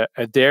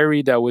a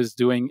dairy that was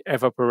doing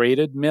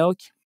evaporated milk,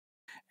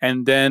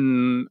 and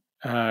then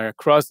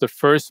across the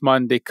first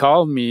month they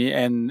called me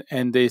and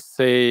they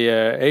say,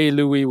 "Hey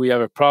Louis, we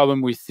have a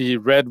problem. We see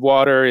red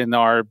water in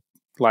our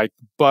like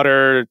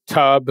butter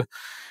tub,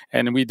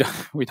 and we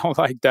don't we don't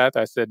like that."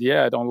 I said,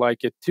 "Yeah, I don't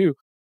like it too."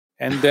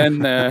 And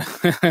then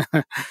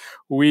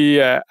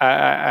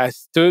I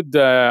stood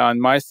on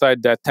my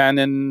side that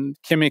tannin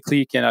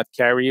chemically cannot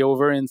carry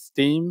over in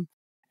steam.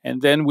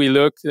 And then we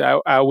looked.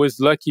 I was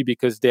lucky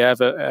because they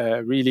have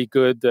a really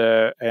good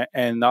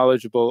and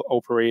knowledgeable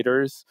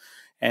operators,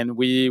 and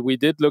we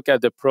did look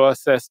at the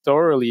process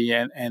thoroughly,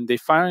 and they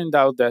found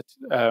out that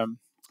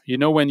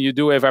when you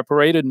do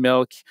evaporated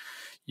milk,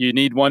 you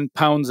need 1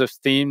 pound of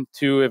steam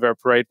to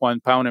evaporate 1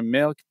 pound of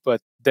milk,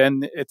 but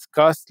then it's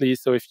costly.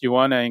 So if you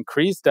want to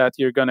increase that,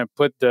 you're going to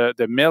put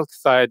the milk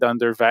side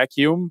under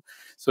vacuum.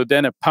 So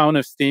then a pound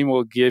of steam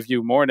will give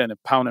you more than a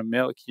pound of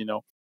milk.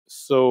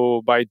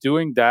 So by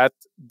doing that,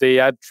 they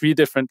had 3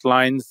 different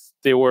lines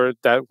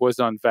that was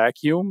on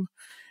vacuum,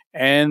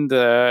 and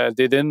they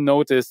didn't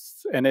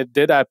notice, and it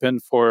did happen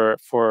for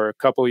a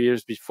couple of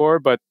years before,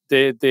 but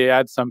they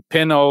had some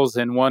pinholes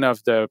in one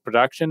of the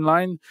production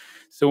line.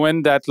 So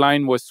when that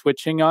line was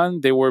switching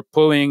on, they were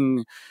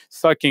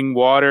sucking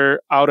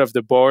water out of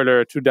the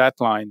boiler to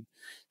that line.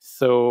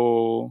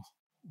 So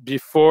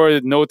before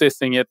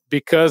noticing it,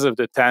 because of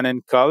the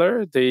tannin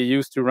color, they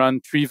used to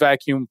run 3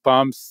 vacuum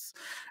pumps,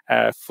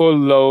 full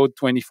load,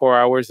 24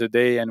 hours a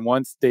day. And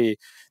once they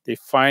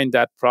find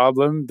that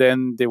problem,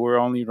 then they were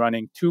only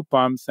running 2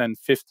 pumps and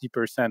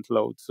 50%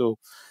 load. So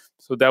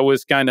that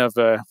was kind of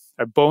a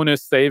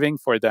bonus saving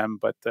for them.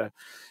 But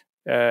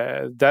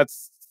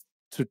that's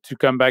to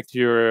come back to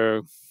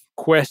your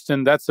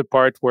question. That's the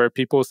part where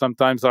people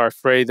sometimes are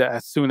afraid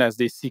as soon as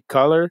they see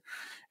color,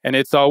 and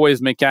it's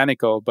always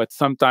mechanical. But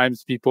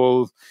sometimes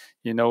people,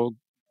 you know,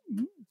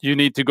 you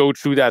need to go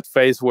through that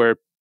phase where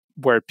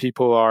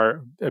people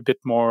are a bit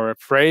more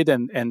afraid,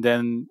 and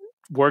then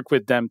work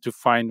with them to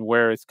find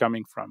where it's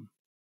coming from.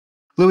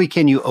 Louis,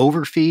 can you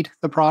overfeed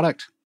the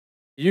product?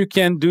 You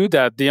can do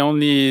that. The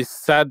only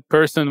sad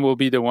person will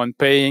be the one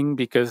paying,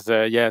 because,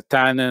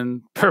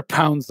 tannin per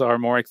pounds are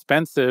more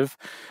expensive.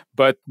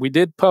 But we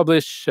did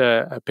publish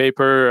a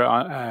paper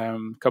a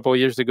couple of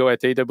years ago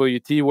at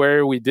AWT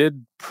where we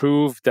did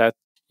prove that,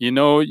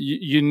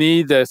 you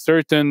need a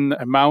certain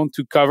amount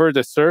to cover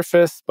the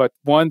surface. But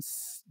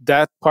once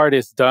that part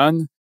is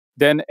done,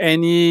 then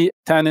any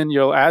tannin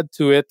you'll add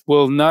to it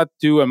will not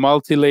do a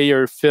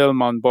multi-layer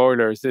film on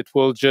boilers. It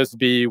will just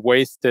be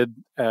wasted.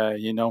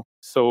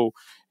 So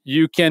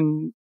you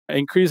can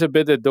increase a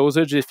bit the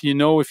dosage if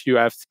you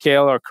have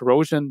scale or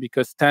corrosion,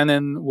 because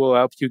tannin will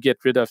help you get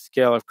rid of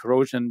scale of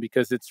corrosion,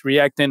 because it's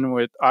reacting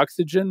with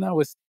oxygen I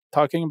was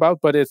talking about,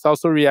 but it's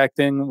also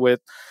reacting with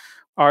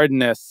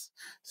hardness.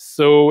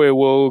 So it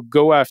will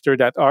go after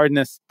that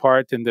hardness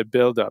part in the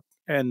buildup.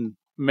 And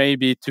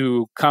maybe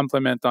to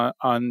complement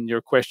on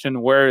your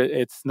question where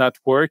it's not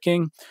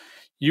working,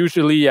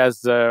 usually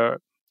as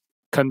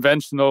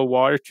conventional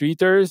water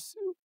treaters,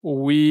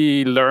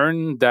 we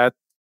learn that,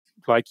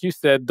 like you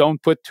said,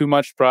 don't put too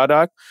much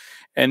product.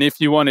 And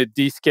if you want to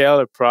descale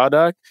a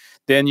product,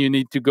 then you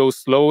need to go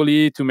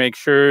slowly to make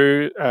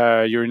sure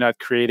you're not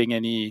creating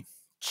any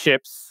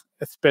chips,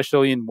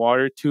 especially in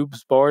water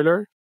tubes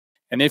boiler.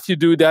 And if you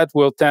do that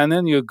with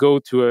tannin, you'll go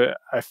to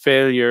a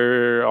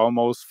failure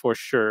almost for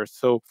sure.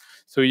 So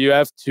you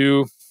have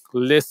to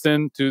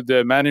listen to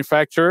the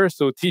manufacturer,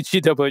 so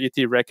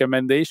TGWT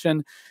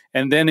recommendation,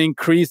 and then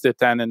increase the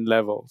tannin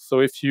level. So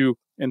if you,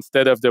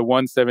 instead of the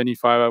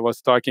 175 I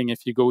was talking,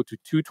 if you go to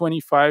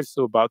 225,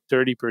 so about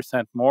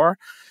 30% more,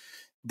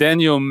 then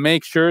you'll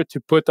make sure to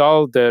put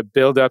all the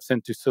buildups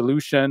into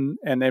solution,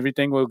 and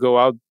everything will go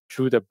out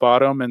through the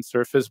bottom and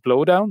surface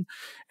blowdown,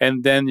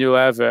 and then you'll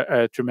have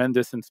a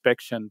tremendous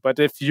inspection. But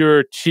if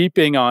you're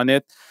cheaping on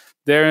it,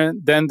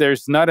 then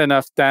there's not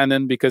enough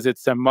tannin because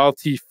it's a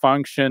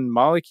multi-function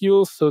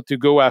molecule. So to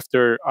go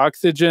after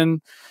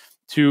oxygen,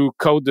 to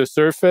coat the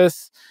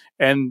surface,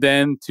 and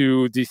then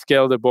to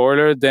descale the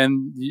boiler,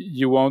 then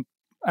you won't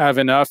have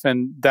enough,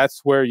 and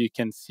that's where you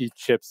can see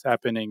chips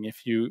happening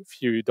if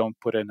you don't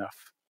put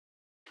enough.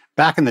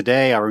 Back in the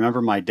day, I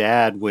remember my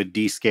dad would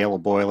descale a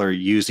boiler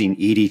using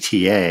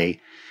EDTA,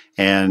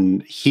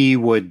 and he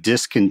would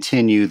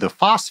discontinue the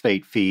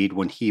phosphate feed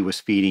when he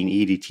was feeding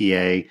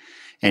EDTA.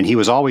 And he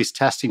was always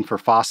testing for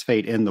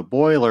phosphate in the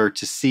boiler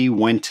to see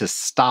when to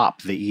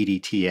stop the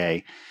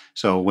EDTA.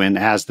 So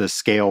as the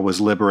scale was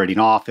liberating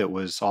off, it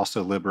was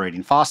also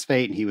liberating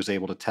phosphate, and he was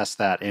able to test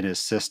that in his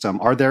system.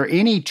 Are there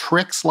any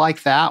tricks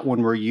like that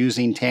when we're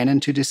using tannin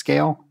to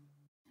descale?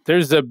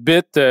 There's a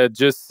bit,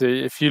 just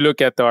if you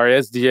look at our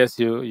SDS,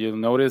 you'll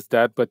notice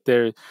that, but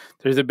there's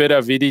a bit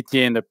of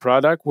EDTA in the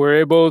product. We're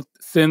able,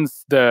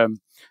 since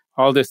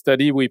all the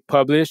study we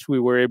published, we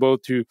were able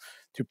to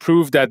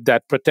prove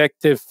that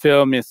protective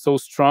film is so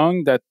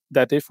strong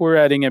that if we're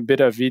adding a bit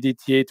of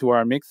EDTA to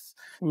our mix,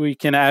 we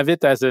can have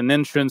it as an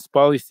insurance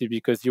policy,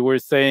 because you were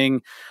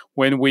saying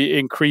when we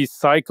increase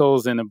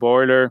cycles in a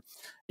boiler,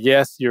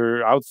 yes,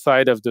 you're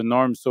outside of the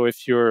norm. So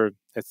if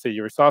let's say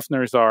your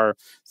softeners are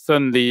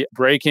suddenly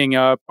breaking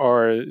up,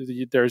 or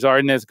there's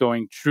hardness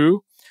going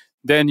through,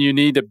 then you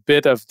need a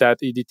bit of that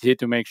EDTA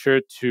to make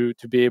sure to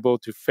be able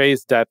to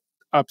face that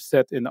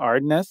upset in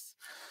hardness.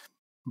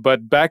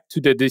 But back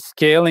to the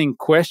descaling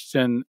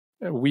question,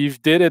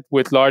 we've did it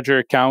with larger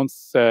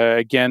accounts,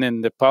 again,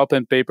 in the pulp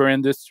and paper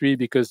industry,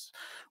 because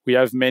we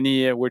have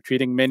we're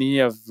treating many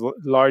of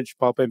large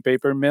pulp and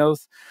paper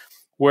mills,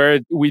 where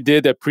we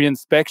did a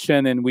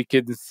pre-inspection and we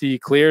could see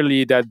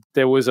clearly that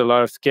there was a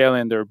lot of scale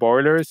in their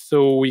boilers.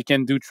 So we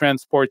can do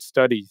transport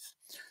studies.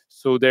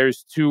 So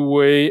there's two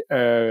ways.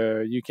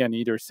 You can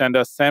either send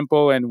us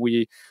sample and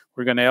we're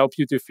going to help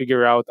you to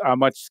figure out how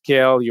much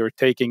scale you're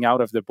taking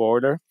out of the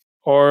boiler.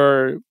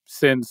 Or,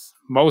 since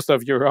most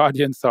of your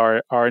audience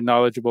are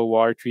knowledgeable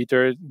water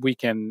treaters, we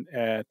can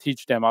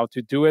teach them how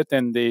to do it,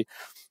 and they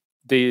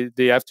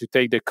have to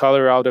take the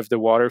color out of the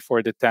water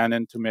for the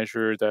tannin to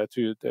measure to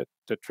do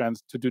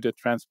the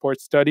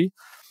transport study.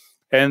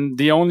 And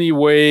the only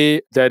way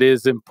that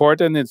is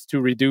important is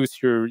to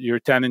reduce your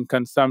tannin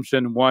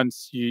consumption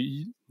once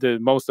the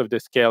most of the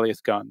scale is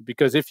gone.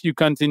 Because if you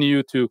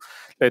continue to,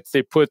 let's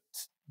say, put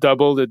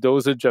double the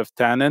dosage of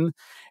tannin,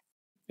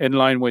 in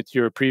line with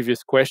your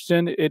previous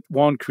question, it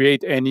won't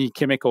create any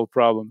chemical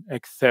problem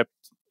except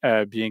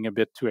being a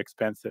bit too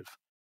expensive.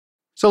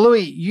 So,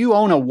 Louis, you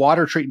own a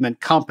water treatment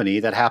company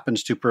that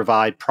happens to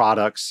provide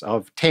products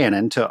of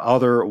tannin to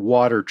other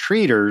water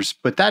treaters.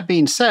 But that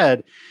being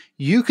said,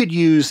 you could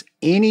use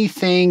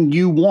anything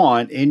you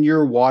want in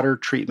your water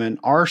treatment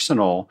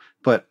arsenal,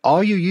 but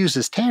all you use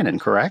is tannin,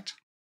 correct?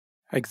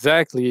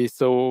 Exactly.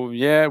 So,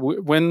 yeah,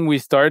 when we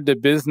started the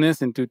business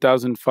in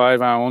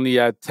 2005, I only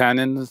had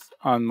tannins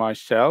on my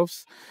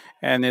shelves.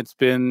 And it's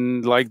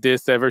been like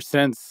this ever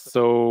since.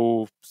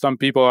 So some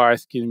people are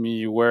asking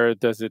me, where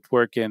does it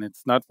work in?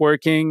 It's not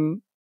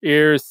working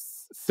here,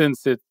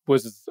 since it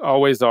was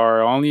always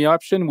our only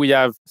option. We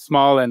have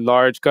small and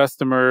large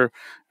customer,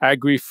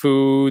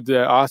 agri-food,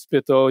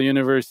 hospital,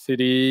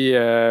 university,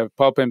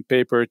 pulp and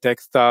paper,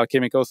 textile,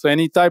 chemicals. So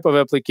any type of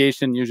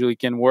application usually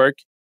can work,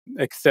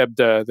 except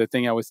the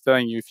thing I was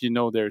telling you. If you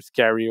know there's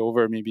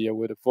carryover, maybe I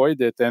would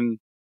avoid it. And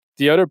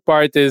the other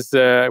part is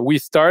we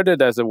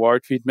started as a water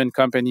treatment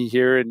company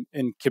here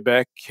in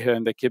Quebec,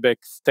 in the Quebec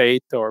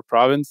state or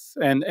province,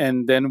 and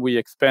then we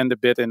expand a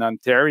bit in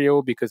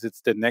Ontario because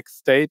it's the next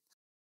state.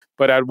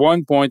 But at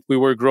one point, we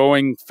were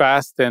growing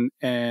fast,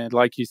 and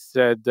like you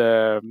said,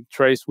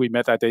 Trace, we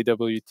met at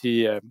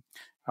AWT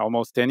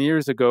almost 10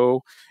 years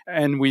ago,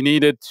 and we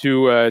needed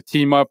to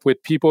team up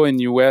with people in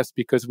US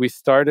because we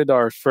started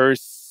our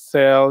first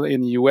sale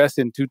in US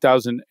in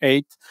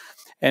 2008.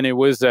 And it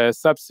was a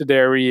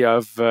subsidiary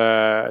of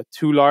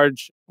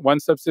one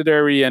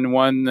subsidiary and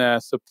one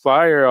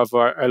supplier of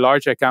a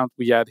large account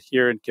we had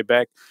here in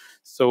Quebec.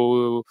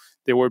 So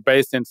they were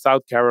based in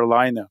South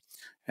Carolina.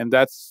 And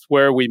that's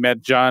where we met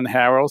John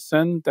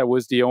Harrelson, that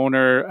was the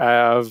owner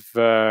of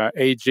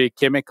AJ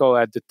Chemical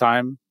at the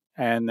time.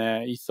 And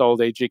he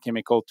sold AJ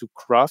Chemical to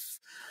Cruff.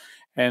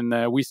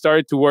 And we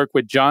started to work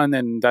with John,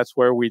 and that's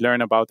where we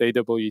learned about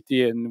AWT.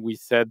 And we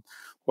said,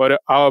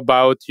 how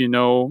about,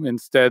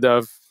 instead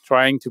of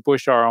trying to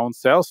push our own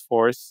sales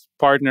force,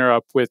 partner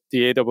up with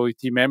the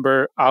AWT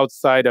member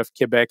outside of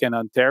Quebec and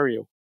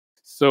Ontario.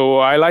 So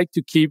I like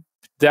to keep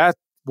that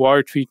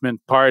water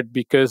treatment part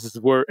because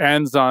we're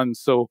hands-on.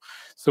 So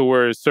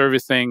we're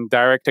servicing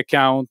direct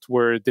account,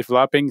 we're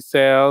developing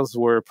sales,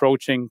 we're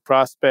approaching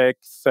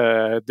prospects,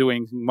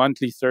 doing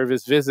monthly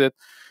service visit.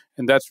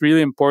 And that's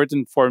really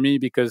important for me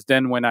because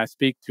then when I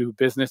speak to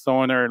business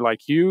owner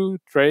like you,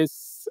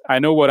 Trace, I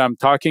know what I'm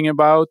talking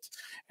about.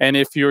 And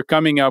if you're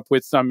coming up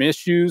with some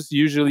issues,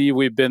 usually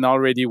we've been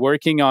already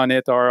working on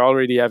it or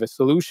already have a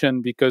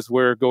solution because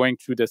we're going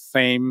through the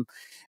same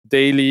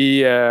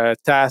daily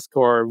task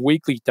or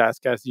weekly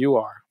task as you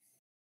are.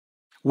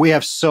 We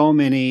have so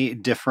many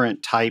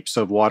different types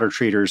of water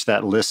treaters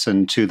that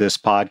listen to this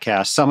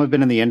podcast. Some have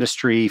been in the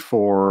industry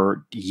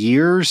for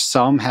years,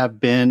 some have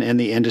been in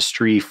the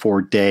industry for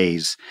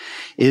days.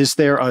 Is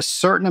there a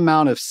certain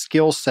amount of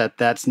skill set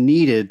that's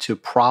needed to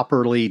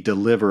properly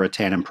deliver a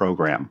Tannin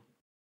program?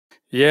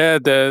 Yeah,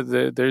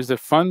 there's a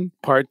fun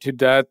part to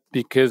that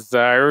because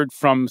I heard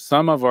from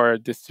some of our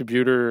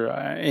distributor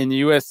in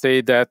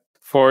USA that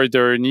for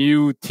their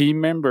new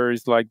team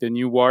members, like the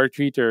new water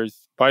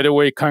treaters, by the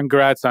way,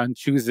 congrats on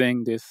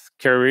choosing this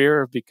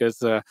career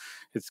because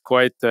it's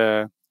quite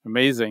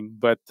amazing.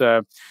 But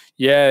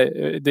yeah,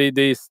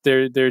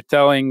 they're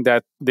telling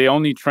that they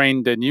only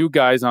train the new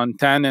guys on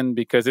Tannin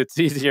because it's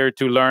easier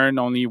to learn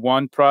only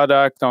one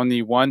product,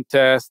 only one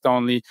test,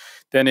 only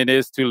than it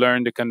is to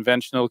learn the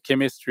conventional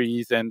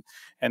chemistries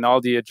and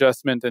all the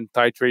adjustment and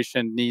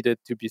titration needed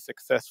to be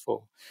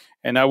successful.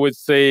 And I would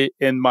say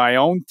in my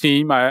own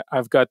team,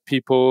 I've got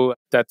people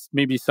that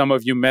maybe some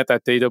of you met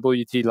at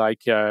AWT,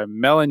 like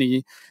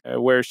Melanie,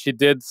 where she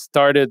did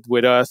started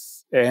with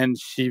us, and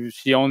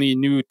she only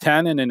knew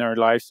Tannin in her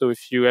life. So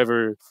if you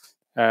ever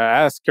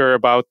ask her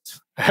about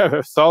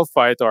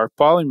sulfite or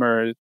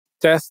polymer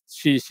test,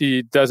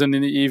 she doesn't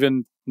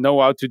even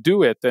know how to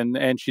do it,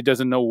 and she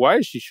doesn't know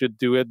why she should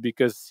do it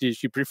because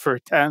she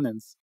prefers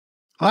tannins.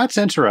 Well, that's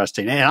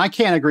interesting. And I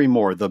can't agree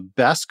more. The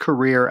best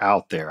career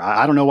out there.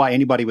 I don't know why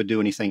anybody would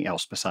do anything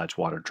else besides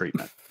water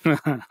treatment.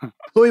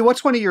 Louis,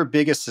 what's one of your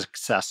biggest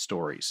success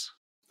stories?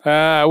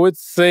 I would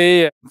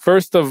say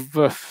first of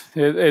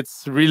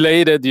it's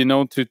related,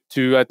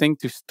 to I think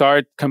to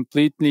start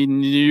completely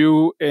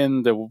new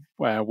in the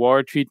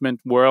water treatment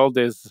world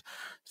is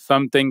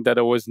something that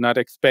I was not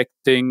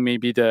expecting.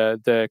 Maybe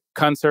the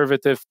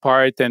conservative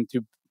part and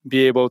to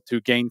be able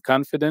to gain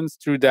confidence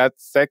through that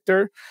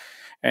sector.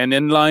 And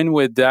in line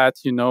with that,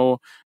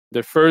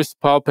 the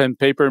first pulp and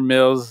paper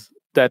mills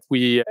that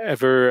we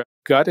ever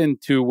got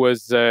into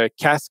was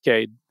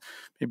Cascade.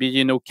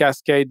 Maybe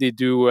Cascade. They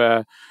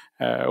do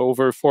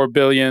over 4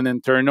 billion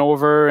in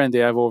turnover, and they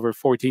have over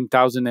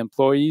 14,000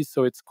 employees.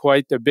 So it's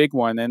quite a big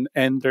one.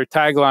 And their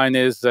tagline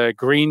is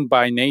 "Green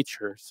by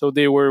Nature." So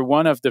they were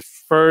one of the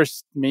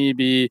first,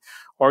 maybe,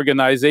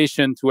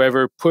 organization to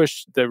ever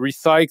push the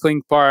recycling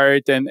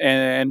part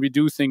and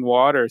reducing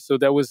water. So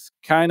that was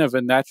kind of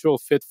a natural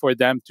fit for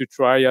them to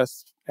try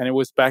us. And it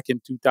was back in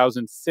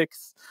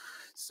 2006.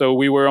 So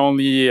we were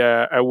only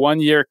a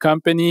 1-year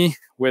company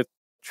with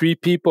 3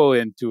 people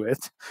into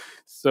it.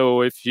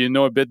 So if you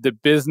know a bit the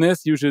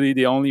business, usually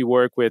they only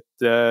work with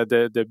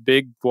the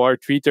big water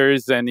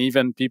treaters, and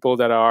even people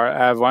that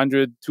have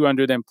 100,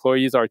 200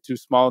 employees are too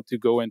small to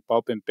go in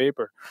pulp and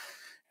paper.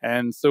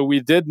 And so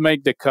we did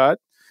make the cut.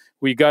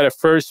 We got a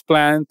first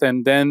plant,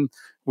 and then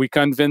we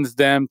convinced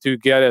them to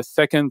get a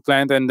second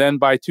plant. And then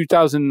by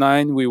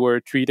 2009, we were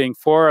treating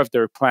 4 of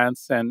their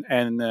plants, and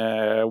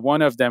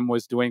one of them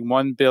was doing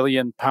 1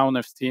 billion pound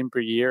of steam per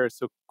year.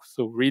 So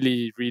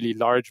really, really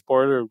large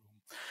boiler.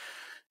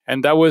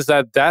 And that was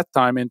at that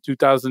time in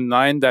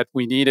 2009 that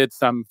we needed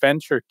some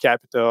venture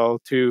capital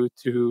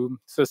to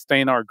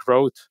sustain our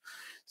growth.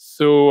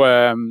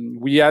 So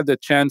we had the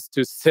chance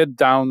to sit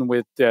down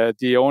with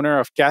the owner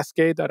of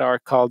Cascade that are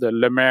called the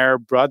Lemaire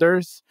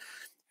Brothers.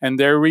 And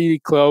they're really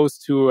close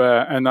to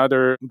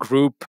another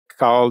group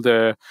called,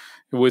 it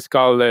was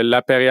called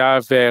La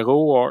Perrière Véro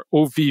or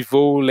Au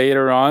Vivo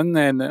later on,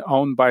 and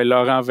owned by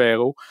Laurent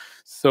Véro.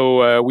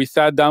 So we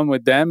sat down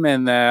with them,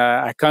 and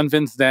I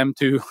convinced them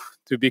to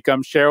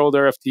become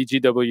shareholder of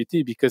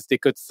TGWT because they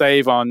could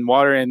save on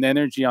water and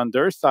energy on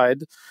their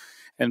side.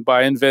 And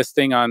by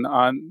investing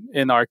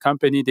in our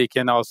company, they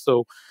can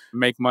also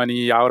make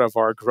money out of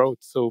our growth.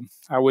 So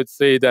I would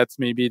say that's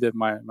maybe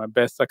my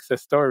best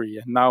success story.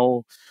 And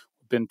now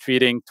we've been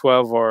treating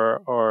 12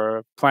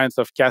 or plants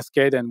of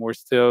Cascade, and we're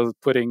still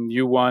putting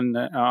new one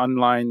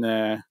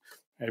online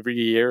every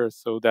year.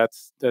 So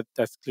that's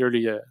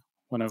clearly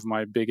one of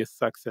my biggest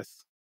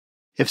success.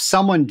 If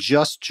someone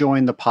just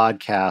joined the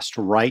podcast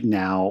right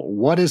now,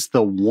 what is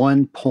the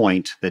one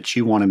point that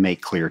you want to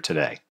make clear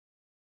today?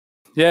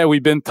 Yeah,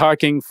 we've been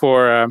talking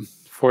for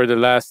the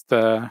last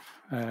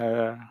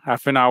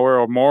half an hour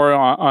or more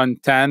on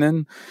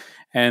Tannin,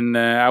 and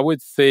I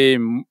would say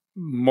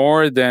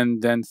more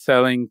than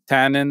selling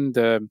Tannin,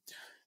 the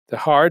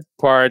hard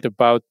part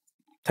about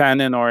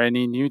Tannin or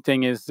any new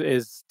thing is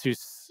to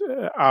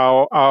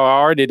how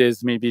hard it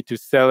is maybe to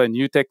sell a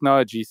new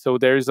technology. So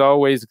there's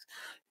always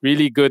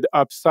really good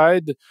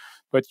upside,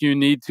 but you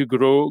need to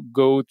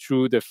go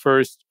through the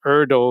first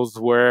hurdles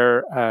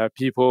where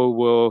people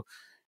will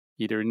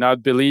either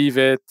not believe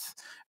it.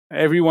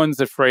 Everyone's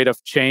afraid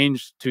of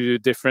change to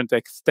different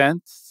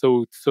extents.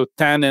 So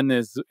Tannin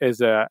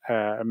is a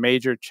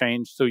major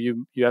change. So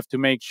you have to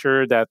make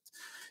sure that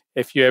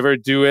if you ever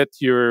do it,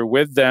 you're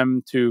with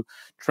them to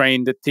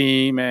train the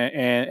team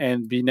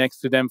and be next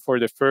to them for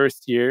the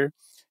first year.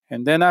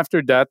 And then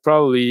after that,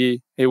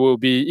 probably it will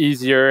be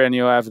easier and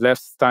you'll have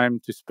less time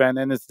to spend.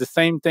 And it's the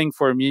same thing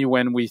for me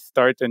when we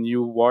start a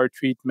new water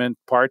treatment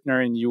partner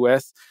in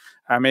US.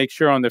 I make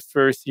sure on the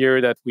first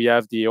year that we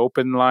have the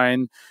open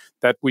line,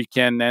 that we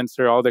can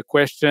answer all the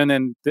questions,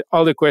 and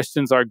all the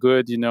questions are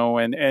good,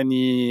 and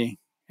any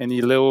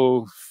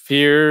little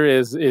fear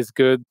is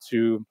good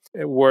to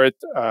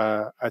worth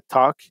a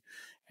talk.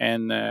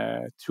 And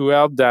to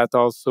help that,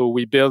 also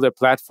we build a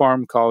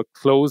platform called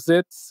Close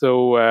It.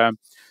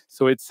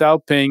 So it's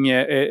helping.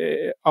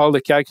 All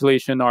the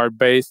calculation are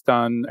based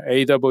on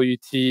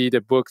AWT,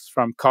 the books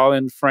from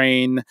Colin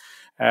Frayne,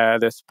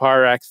 the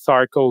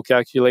Spirax-Sarko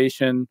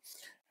calculation.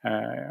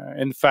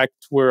 In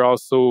fact, we're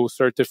also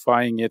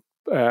certifying it,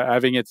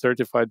 having it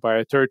certified by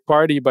a third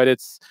party, but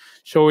it's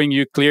showing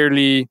you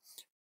clearly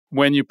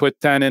when you put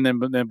tannin in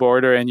the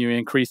border and you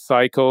increase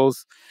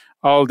cycles,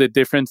 all the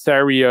difference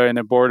area in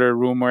a border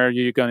room where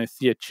you're going to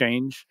see a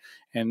change,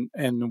 and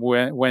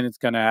when it's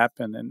going to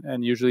happen.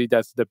 And usually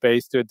that's the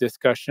base to a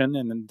discussion,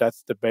 and then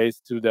that's the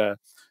base to the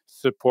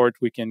support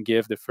we can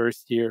give the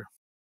first year.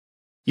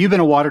 You've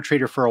been a water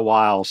treater for a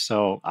while,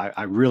 so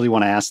I really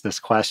want to ask this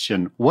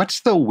question.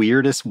 What's the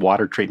weirdest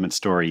water treatment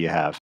story you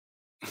have?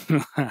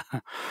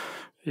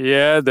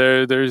 Yeah,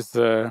 there's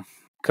a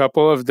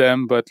couple of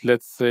them, but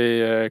let's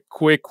say a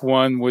quick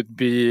one would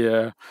be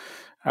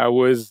I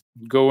was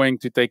going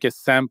to take a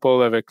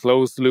sample of a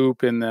closed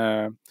loop in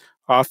an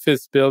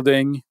office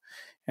building,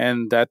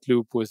 and that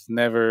loop was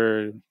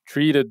never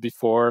treated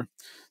before.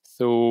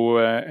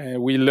 So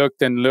we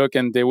looked and looked,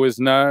 and there was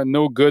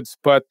no good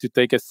spot to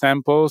take a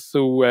sample.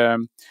 So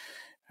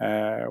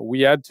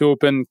we had to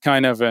open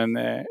kind of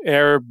an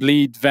air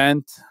bleed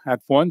vent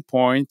at one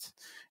point.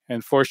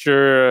 And for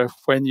sure,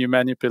 when you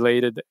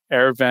manipulated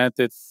air vent,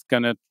 it's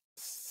going to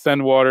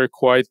send water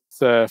quite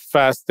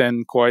fast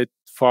and quite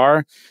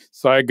far.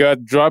 So I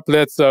got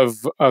droplets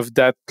of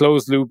that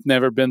closed loop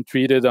never been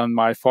treated on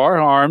my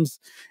forearms.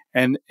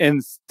 And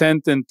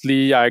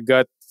instantly I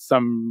got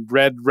some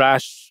red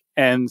rash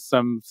and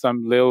some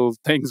little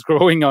things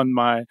growing on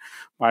my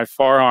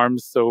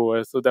forearms.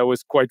 So that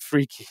was quite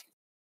freaky.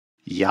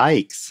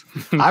 Yikes.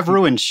 I've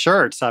ruined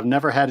shirts. I've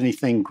never had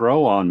anything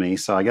grow on me.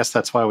 So I guess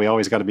that's why we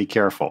always got to be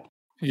careful.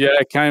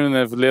 Yeah, kind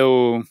of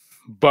little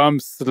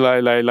bumps,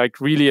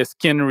 like really a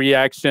skin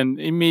reaction,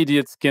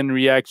 immediate skin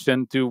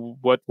reaction to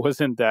what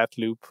was in that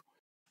loop.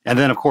 And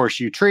then, of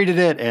course, you treated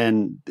it,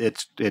 and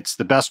it's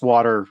the best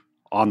water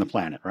on the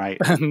planet, right?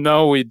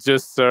 No, we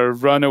just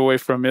run away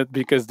from it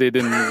because they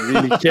didn't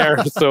really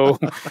care. So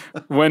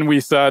when we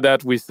saw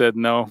that, we said,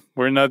 no,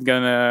 we're not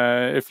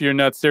gonna, if you're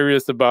not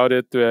serious about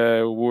it,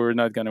 we're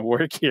not gonna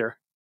work here.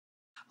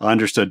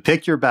 Understood.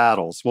 Pick your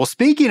battles. Well,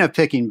 speaking of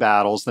picking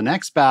battles, the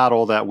next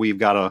battle that we've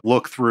got to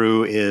look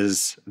through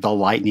is the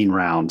lightning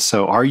round.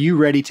 So are you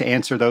ready to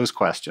answer those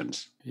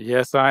questions?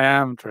 Yes, I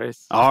am,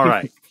 Trace. All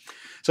right.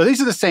 So these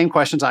are the same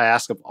questions I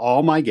ask of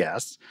all my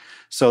guests.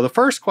 So the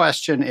first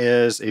question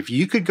is, if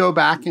you could go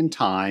back in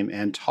time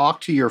and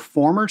talk to your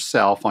former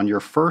self on your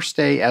first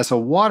day as a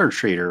water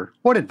treater,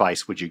 what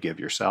advice would you give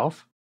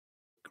yourself?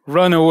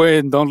 Run away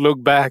and don't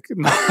look back.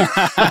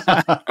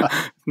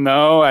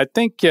 No, I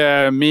think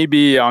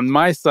maybe on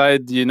my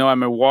side,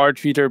 I'm a water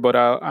treater, but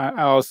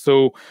I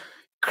also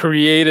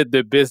created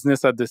the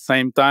business at the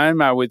same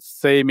time. I would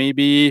say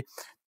maybe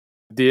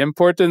the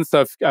importance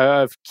of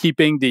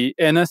keeping the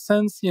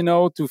innocence,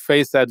 to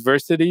face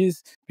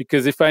adversities.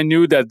 Because if I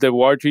knew that the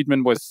water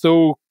treatment was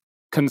so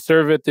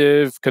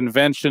conservative,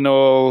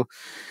 conventional,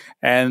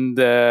 and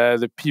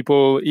the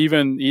people,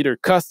 even either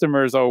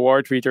customers or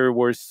water treater,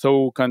 were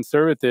so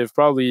conservative,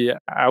 probably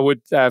I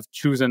would have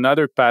choose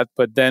another path.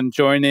 But then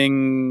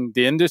joining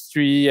the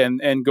industry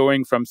and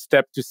going from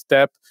step to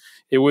step,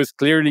 it was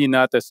clearly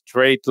not a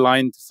straight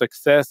line to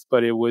success,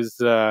 but it was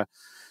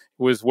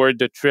worth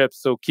the trip.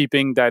 So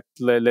keeping that,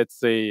 let's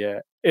say,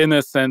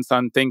 innocence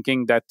on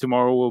thinking that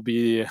tomorrow will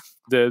be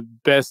the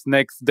best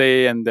next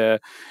day, and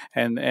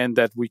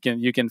that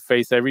you can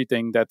face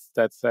everything.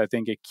 That's I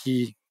think a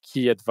key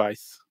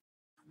advice.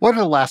 What are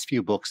the last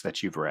few books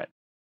that you've read?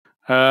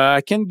 I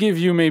can give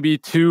you maybe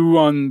two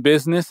on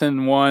business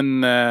and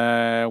one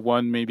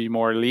maybe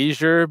more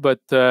leisure. But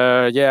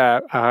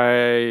yeah,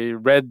 I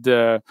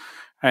read.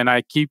 And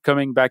I keep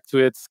coming back to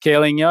it,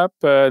 Scaling Up,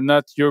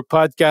 not your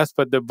podcast,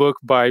 but the book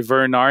by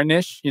Vern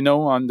Harnish,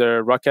 on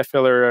the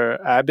Rockefeller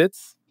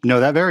habits.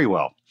 Know that very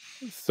well.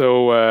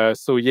 So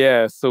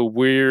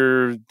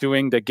we're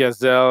doing the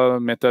Gazelle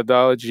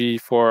methodology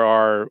for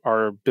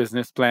our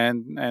business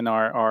plan and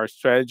our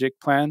strategic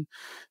plan.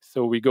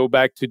 So we go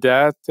back to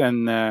that.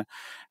 And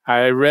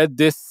I read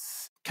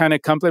this kind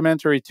of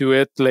complementary to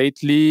it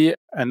lately,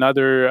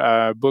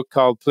 another book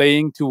called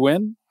Playing to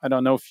Win. I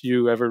don't know if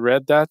you ever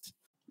read that.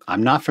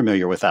 I'm not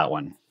familiar with that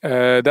one.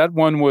 That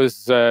one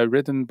was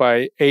written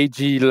by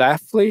A.G.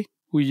 Lafley,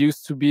 who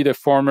used to be the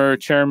former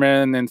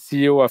chairman and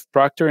CEO of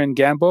Procter and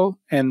Gamble,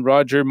 and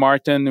Roger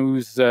Martin,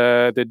 who's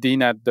the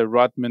dean at the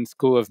Rotman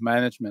School of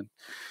Management.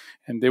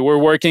 And they were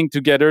working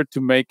together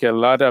to make a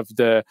lot of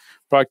the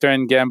Procter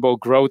and Gamble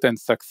growth and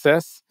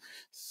success.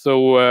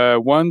 So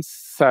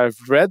once I've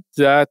read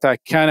that, I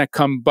kind of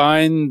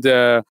combined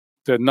the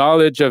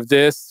knowledge of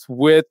this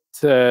with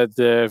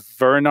the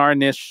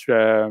Vernarnish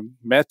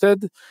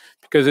method,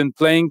 because in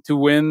Playing to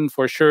Win,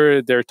 for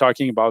sure, they're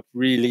talking about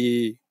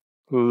really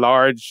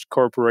large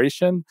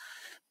corporation,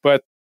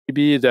 but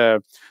maybe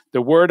the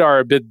word are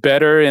a bit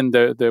better in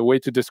the way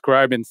to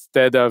describe,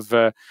 instead of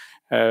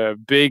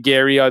big,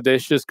 airy,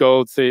 audacious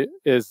goals,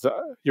 is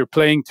you're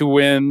playing to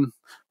win.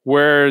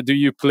 Where do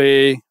you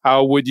play?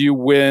 How would you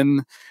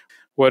win?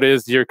 What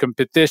is your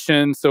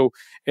competition? So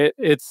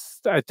it's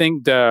I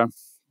think the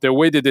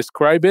way they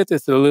describe it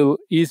is a little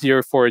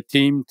easier for a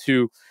team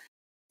to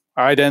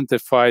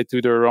identify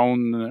to their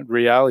own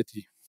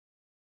reality.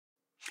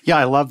 Yeah,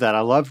 I love that.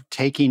 I love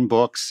taking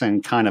books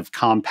and kind of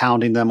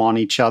compounding them on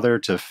each other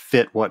to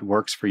fit what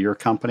works for your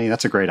company.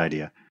 That's a great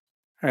idea.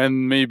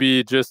 And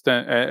maybe just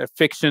a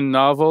fiction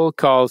novel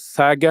called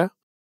Saga.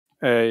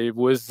 It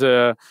was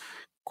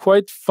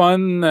quite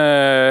fun.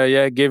 Was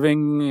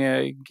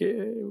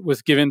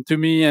given to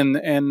me,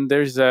 and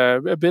there's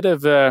a bit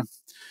of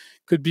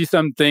could be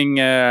something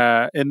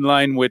in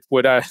line with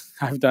what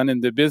I've done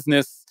in the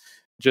business,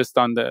 just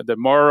on the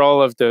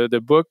moral of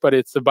the book. But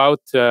it's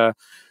about a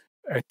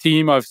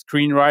team of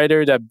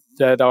screenwriters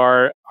that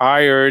are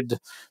hired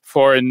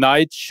for a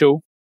night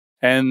show,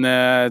 and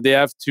they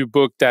have to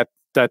book that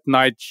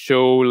night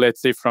show,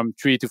 let's say from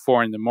 3 to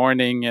 4 in the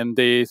morning, and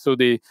they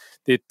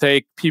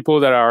take people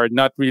that are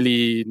not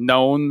really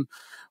known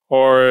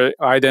or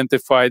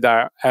identified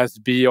as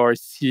B or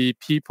C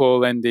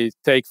people, and they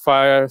take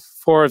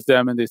four of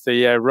them, and they say,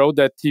 "Yeah, I wrote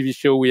that TV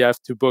show. We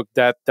have to book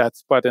that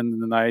spot in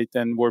the night,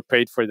 and we're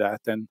paid for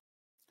that." And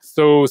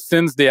so,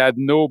 since they had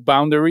no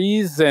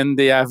boundaries and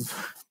they have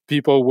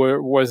people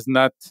was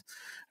not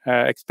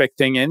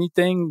expecting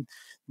anything,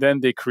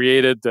 then they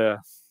created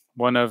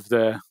one of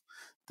the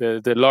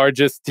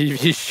largest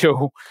TV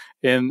show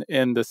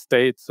in the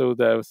States. So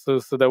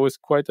that was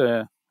quite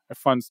a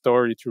fun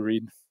story to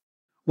read.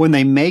 When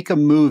they make a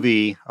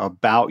movie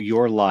about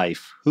your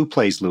life, who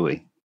plays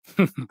Louis?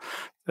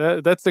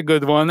 That's a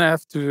good one. I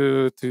have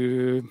to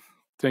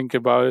think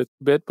about it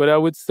a bit, but I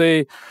would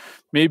say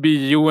maybe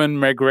Ewan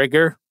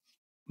McGregor,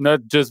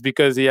 not just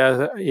because he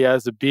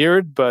has a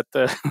beard, but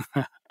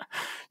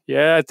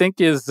yeah, I think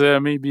his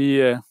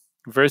maybe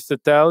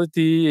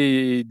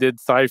versatility. He did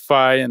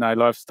sci-fi, and I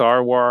love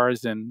Star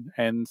Wars, and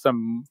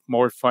some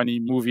more funny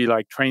movie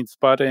like Train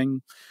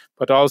Spotting,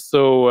 but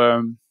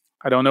also.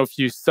 I don't know if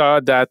you saw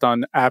that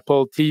on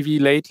Apple TV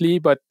lately,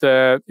 but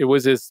it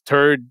was his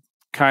third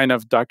kind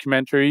of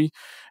documentary,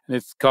 and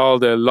it's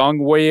called A Long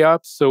Way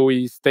Up. So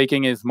he's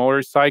taking his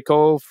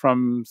motorcycle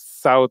from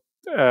South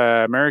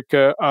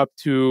America up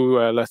to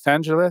Los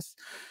Angeles.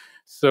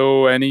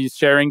 So, and he's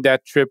sharing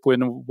that trip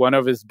with one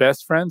of his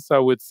best friends. I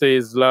would say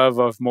his love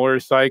of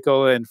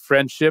motorcycle and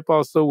friendship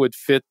also would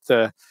fit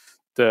the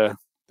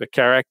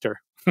character.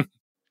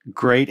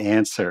 Great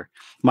answer.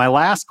 My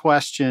last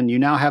question, you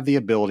now have the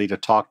ability to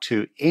talk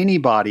to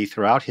anybody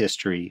throughout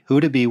history, who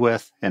to be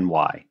with and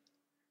why.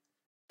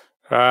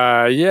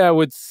 Yeah, I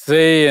would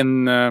say,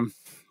 and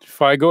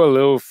if I go a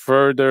little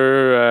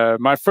further,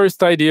 my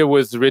first idea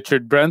was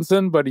Richard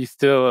Branson, but he's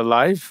still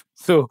alive,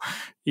 so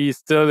he's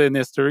still in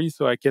history.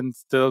 So I can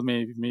still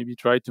maybe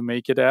try to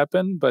make it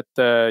happen. But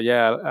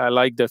yeah, I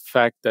like the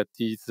fact that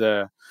he's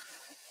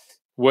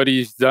what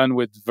he's done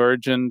with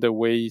Virgin, the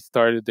way he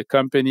started the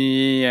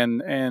company,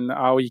 and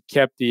how he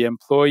kept the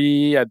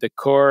employee at the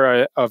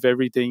core of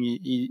everything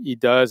he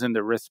does, and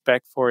the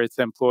respect for its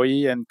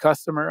employee and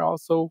customer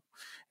also.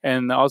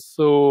 And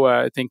also,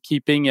 I think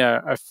keeping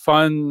a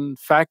fun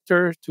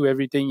factor to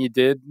everything he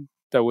did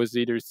that was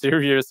either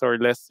serious or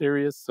less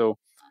serious. So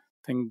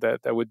I think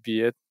that would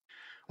be it.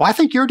 Well, I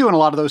think you're doing a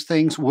lot of those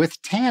things with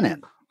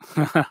Tannin.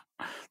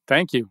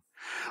 Thank you.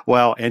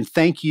 Well, and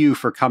thank you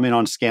for coming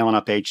on Scaling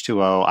Up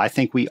H2O. I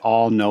think we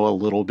all know a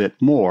little bit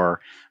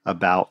more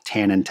about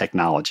Tannin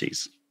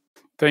Technologies.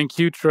 Thank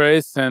you,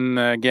 Trace. And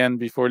again,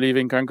 before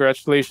leaving,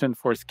 congratulations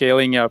for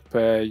scaling up.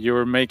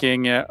 You're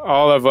making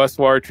all of us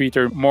water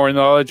treater more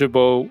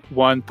knowledgeable,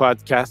 one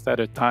podcast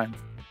at a time.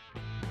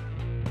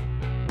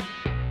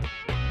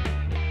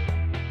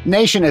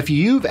 Nation, if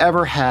you've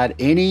ever had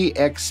any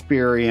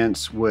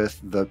experience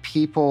with the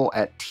people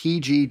at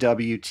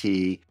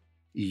TGWT,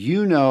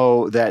 you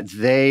know that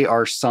they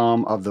are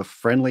some of the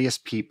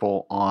friendliest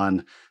people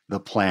on the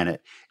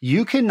planet.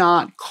 You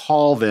cannot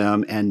call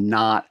them and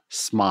not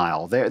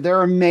smile.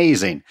 They're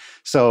amazing.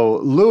 So,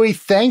 Louis,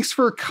 thanks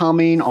for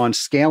coming on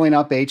Scaling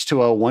Up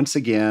H2O once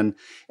again.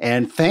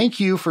 And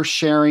thank you for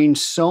sharing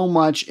so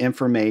much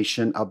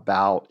information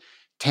about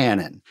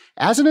Tannin.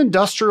 As an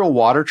industrial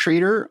water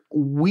treater,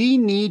 we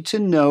need to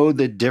know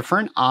the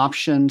different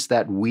options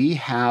that we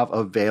have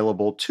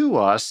available to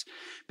us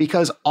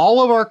because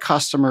all of our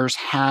customers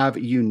have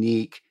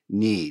unique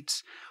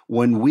needs.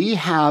 When we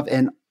have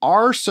an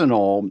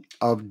arsenal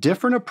of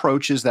different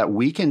approaches that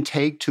we can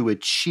take to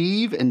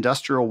achieve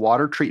industrial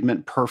water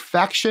treatment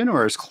perfection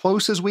or as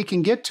close as we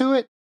can get to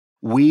it,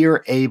 we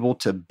are able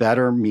to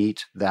better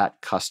meet that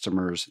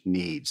customer's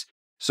needs.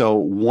 So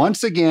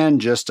once again,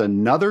 just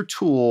another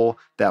tool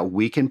that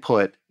we can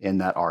put in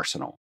that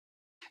arsenal.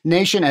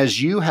 Nation,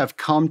 as you have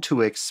come to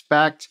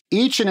expect,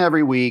 each and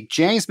every week,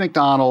 James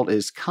McDonald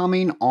is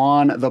coming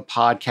on the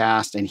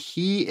podcast and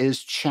he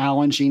is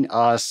challenging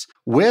us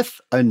with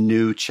a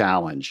new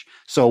challenge.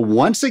 So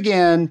once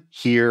again,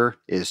 here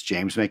is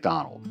James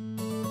McDonald.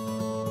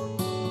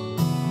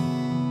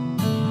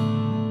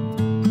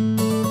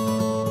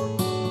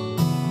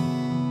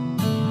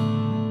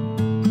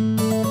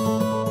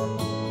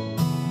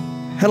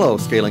 Hello,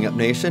 Scaling Up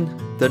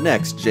Nation. The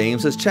next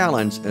James's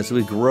challenge as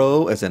we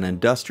grow as an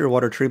industrial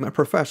water treatment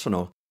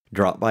professional,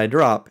 drop by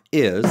drop,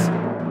 is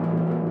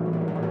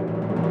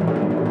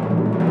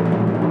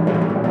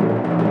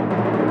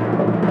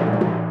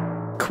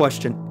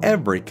question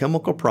every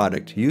chemical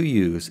product you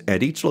use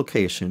at each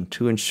location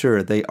to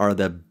ensure they are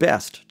the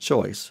best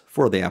choice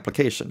for the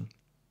application.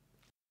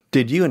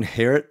 Did you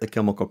inherit the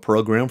chemical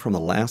program from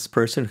the last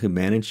person who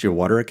managed your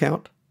water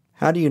account?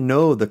 How do you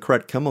know the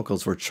correct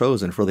chemicals were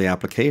chosen for the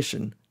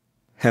application?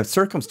 Have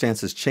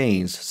circumstances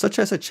changed, such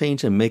as a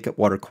change in makeup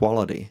water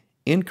quality,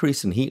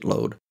 increase in heat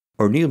load,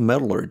 or new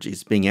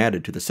metallurgies being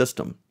added to the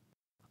system?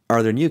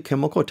 Are there new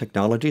chemical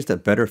technologies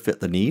that better fit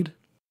the need?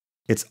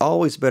 It's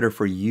always better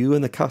for you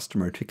and the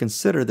customer to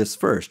consider this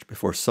first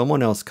before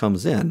someone else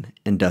comes in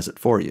and does it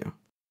for you.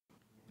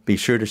 Be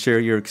sure to share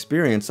your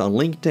experience on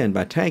LinkedIn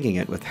by tagging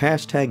it with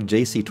hashtag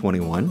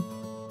JC21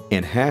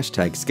 and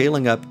hashtag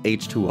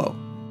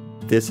ScalingUpH2O.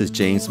 This is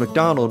James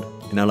McDonald,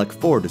 and I look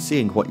forward to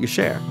seeing what you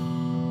share.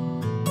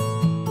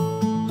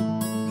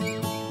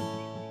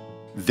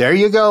 There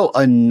you go,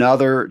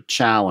 another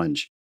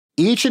challenge.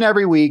 Each and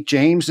every week,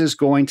 James is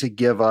going to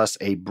give us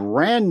a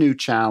brand new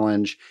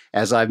challenge.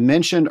 As I've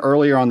mentioned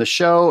earlier on the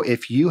show,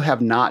 if you have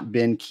not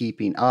been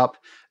keeping up,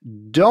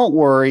 don't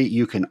worry,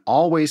 you can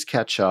always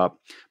catch up.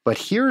 But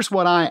here's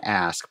what I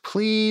ask.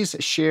 Please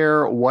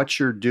share what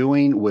you're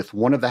doing with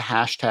one of the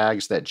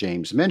hashtags that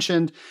James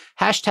mentioned,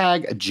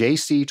 hashtag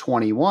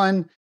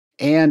JC21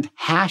 and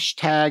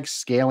hashtag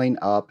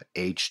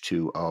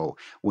ScalingUpH2O.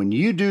 When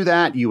you do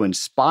that, you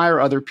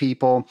inspire other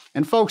people.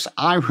 And folks,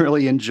 I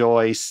really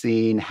enjoy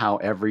seeing how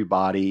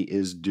everybody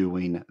is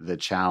doing the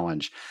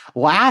challenge.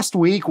 Last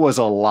week was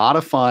a lot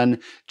of fun.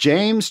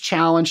 James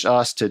challenged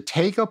us to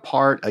take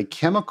apart a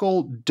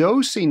chemical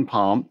dosing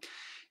pump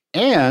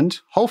and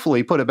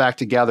hopefully put it back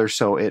together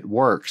so it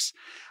works.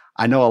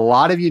 I know a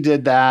lot of you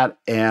did that,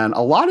 and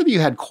a lot of you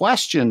had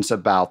questions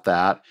about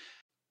that.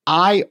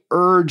 I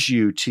urge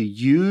you to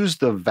use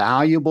the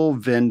valuable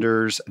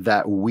vendors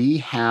that we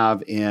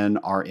have in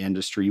our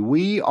industry.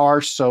 We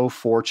are so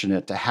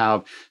fortunate to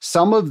have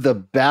some of the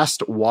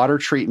best water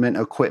treatment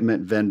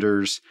equipment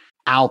vendors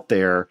out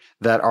there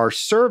that are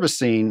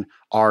servicing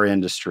our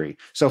industry.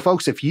 So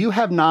folks, if you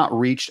have not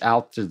reached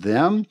out to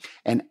them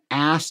and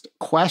asked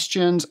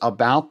questions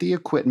about the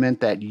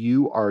equipment that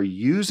you are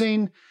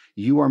using,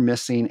 you are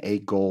missing a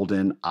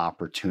golden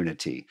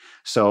opportunity.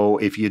 So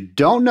if you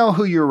don't know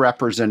who your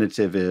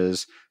representative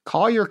is,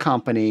 call your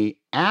company,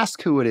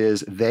 ask who it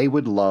is. They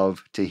would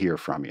love to hear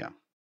from you.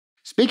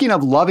 Speaking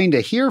of loving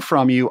to hear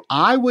from you,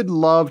 I would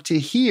love to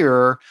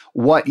hear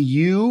what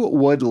you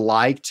would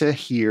like to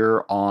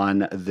hear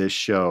on this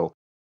show.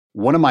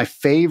 One of my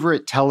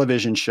favorite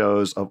television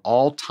shows of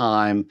all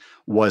time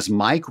was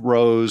Mike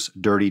Rowe's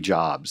Dirty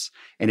Jobs.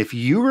 And if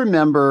you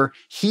remember,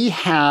 he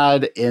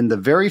had in the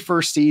very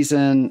first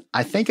season,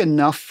 I think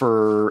enough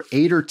for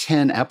 8 or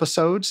 10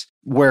 episodes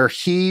where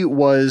he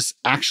was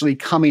actually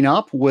coming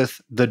up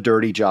with the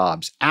dirty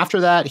jobs. After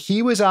that,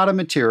 he was out of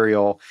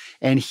material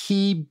and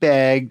he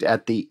begged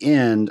at the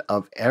end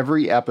of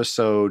every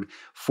episode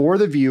for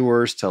the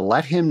viewers to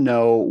let him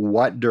know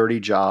what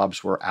dirty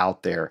jobs were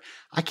out there.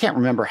 I can't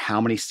remember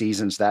how many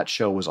seasons that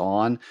show was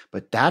on,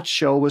 but that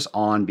show was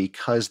on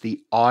because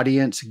the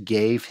audience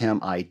gave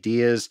him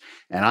ideas.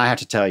 And I have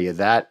to tell you,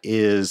 that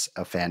is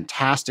a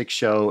fantastic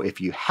show.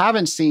 If you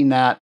haven't seen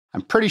that,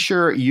 I'm pretty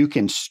sure you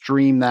can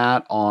stream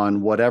that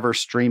on whatever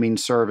streaming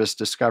service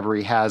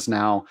Discovery has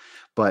now,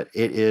 but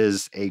it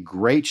is a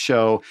great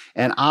show.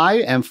 And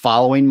I am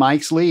following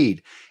Mike's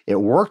lead. It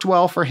worked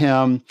well for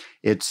him.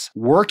 It's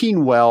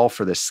working well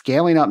for the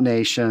Scaling Up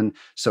Nation.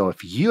 So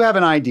if you have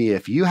an idea,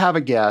 if you have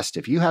a guest,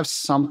 if you have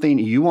something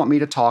you want me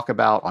to talk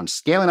about on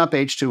Scaling Up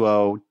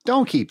H2O,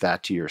 don't keep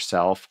that to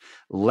yourself.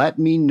 Let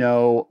me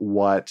know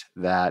what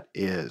that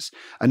is.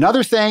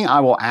 Another thing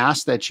I will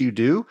ask that you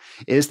do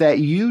is that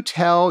you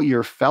tell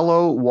your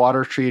fellow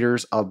water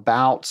treaters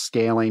about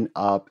Scaling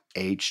Up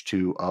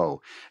H2O.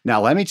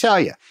 Now, let me tell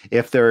you,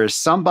 if there is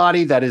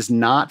somebody that is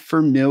not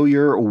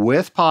familiar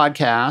with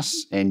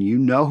podcasts and you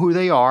know who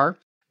they are,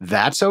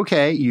 That's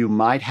okay. You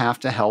might have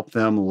to help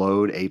them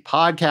load a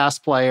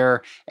podcast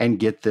player and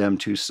get them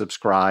to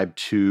subscribe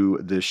to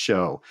the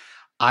show.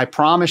 I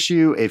promise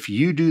you, if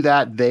you do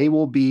that, they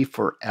will be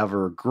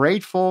forever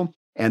grateful.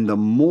 And the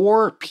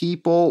more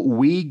people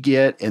we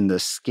get in the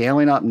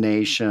Scaling Up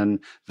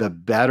Nation, the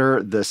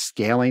better the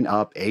Scaling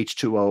Up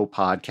H2O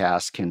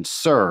podcast can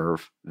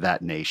serve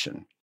that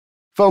nation.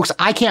 Folks,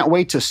 I can't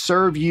wait to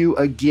serve you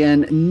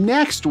again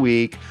next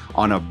week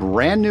on a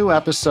brand new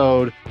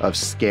episode of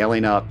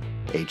Scaling Up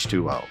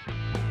H2O.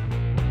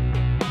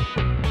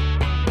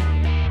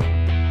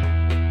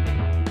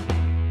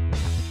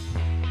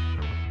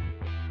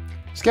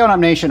 Scaling Up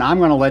Nation, I'm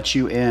going to let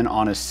you in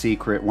on a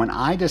secret. When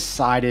I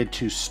decided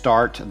to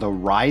start the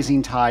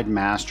Rising Tide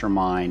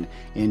Mastermind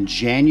in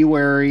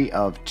January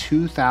of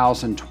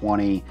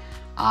 2020,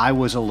 I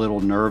was a little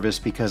nervous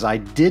because I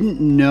didn't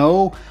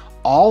know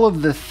all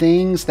of the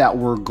things that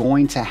were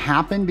going to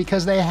happen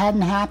because they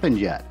hadn't happened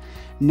yet.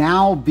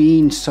 Now,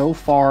 being so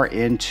far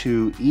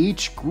into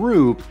each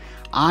group,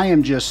 I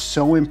am just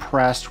so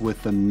impressed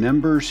with the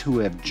members who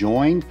have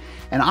joined,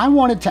 and I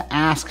wanted to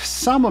ask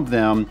some of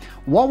them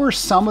what were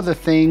some of the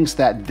things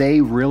that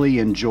they really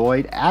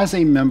enjoyed as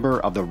a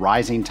member of the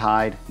Rising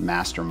Tide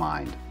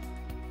Mastermind.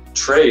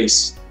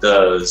 Trace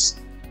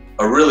does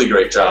a really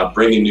great job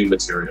bringing new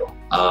material,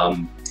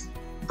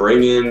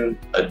 bringing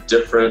a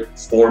different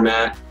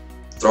format,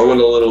 throwing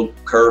a little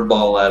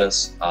curveball at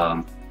us.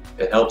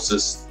 It helps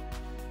us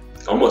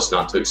almost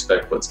not to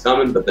expect what's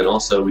coming, but then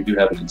also we do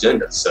have an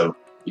agenda. So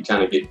you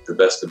kind of get the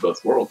best of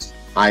both worlds.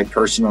 I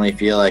personally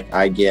feel like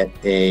I get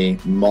a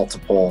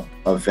multiple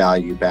of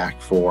value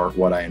back for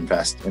what I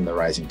invest in the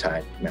Rising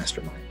Tide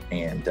Mastermind.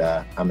 And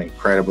I'm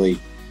incredibly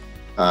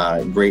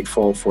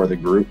grateful for the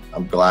group.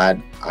 I'm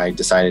glad I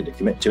decided to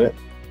commit to it.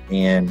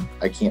 And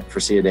I can't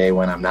foresee a day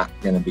when I'm not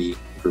going to be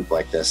a group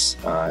like this,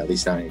 at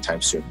least not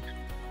anytime soon.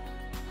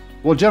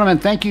 Well, gentlemen,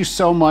 thank you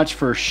so much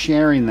for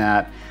sharing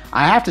that.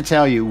 I have to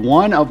tell you,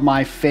 one of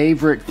my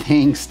favorite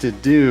things to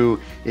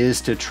do is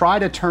to try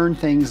to turn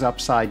things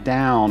upside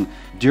down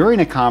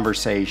during a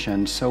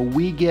conversation so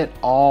we get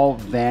all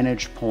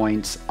vantage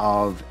points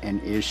of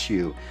an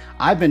issue.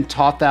 I've been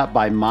taught that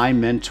by my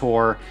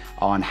mentor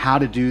on how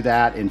to do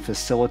that in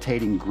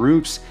facilitating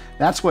groups.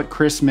 That's what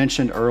Chris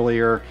mentioned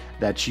earlier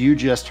that you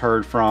just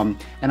heard from.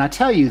 And I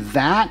tell you,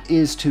 that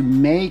is to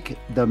make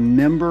the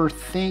member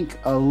think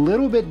a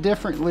little bit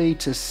differently,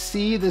 to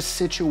see the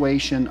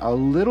situation a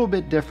little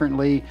bit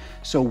differently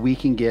so we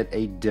can get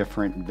a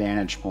different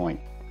vantage point.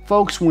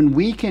 Folks, when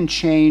we can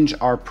change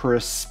our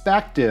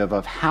perspective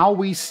of how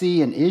we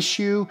see an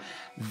issue,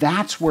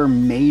 that's where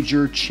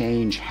major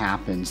change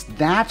happens.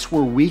 That's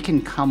where we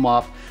can come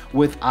up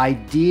with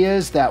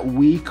ideas that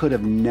we could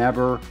have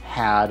never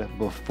had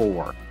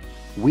before.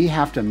 We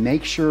have to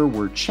make sure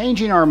we're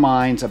changing our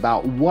minds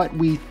about what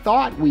we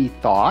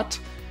thought,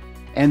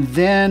 and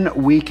then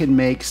we can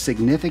make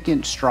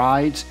significant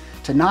strides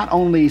to not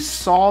only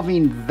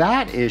solving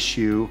that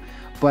issue,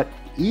 but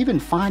even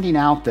finding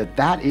out that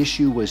that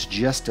issue was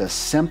just a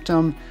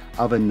symptom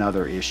of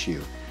another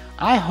issue.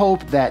 I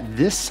hope that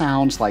this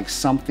sounds like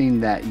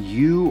something that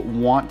you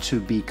want to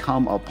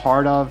become a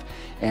part of.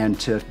 And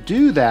to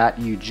do that,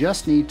 you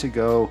just need to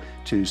go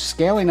to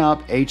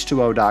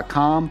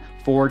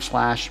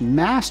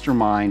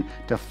scalinguph2o.com/mastermind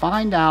to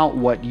find out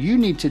what you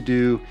need to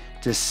do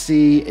to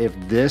see if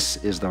this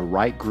is the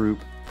right group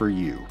for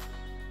you.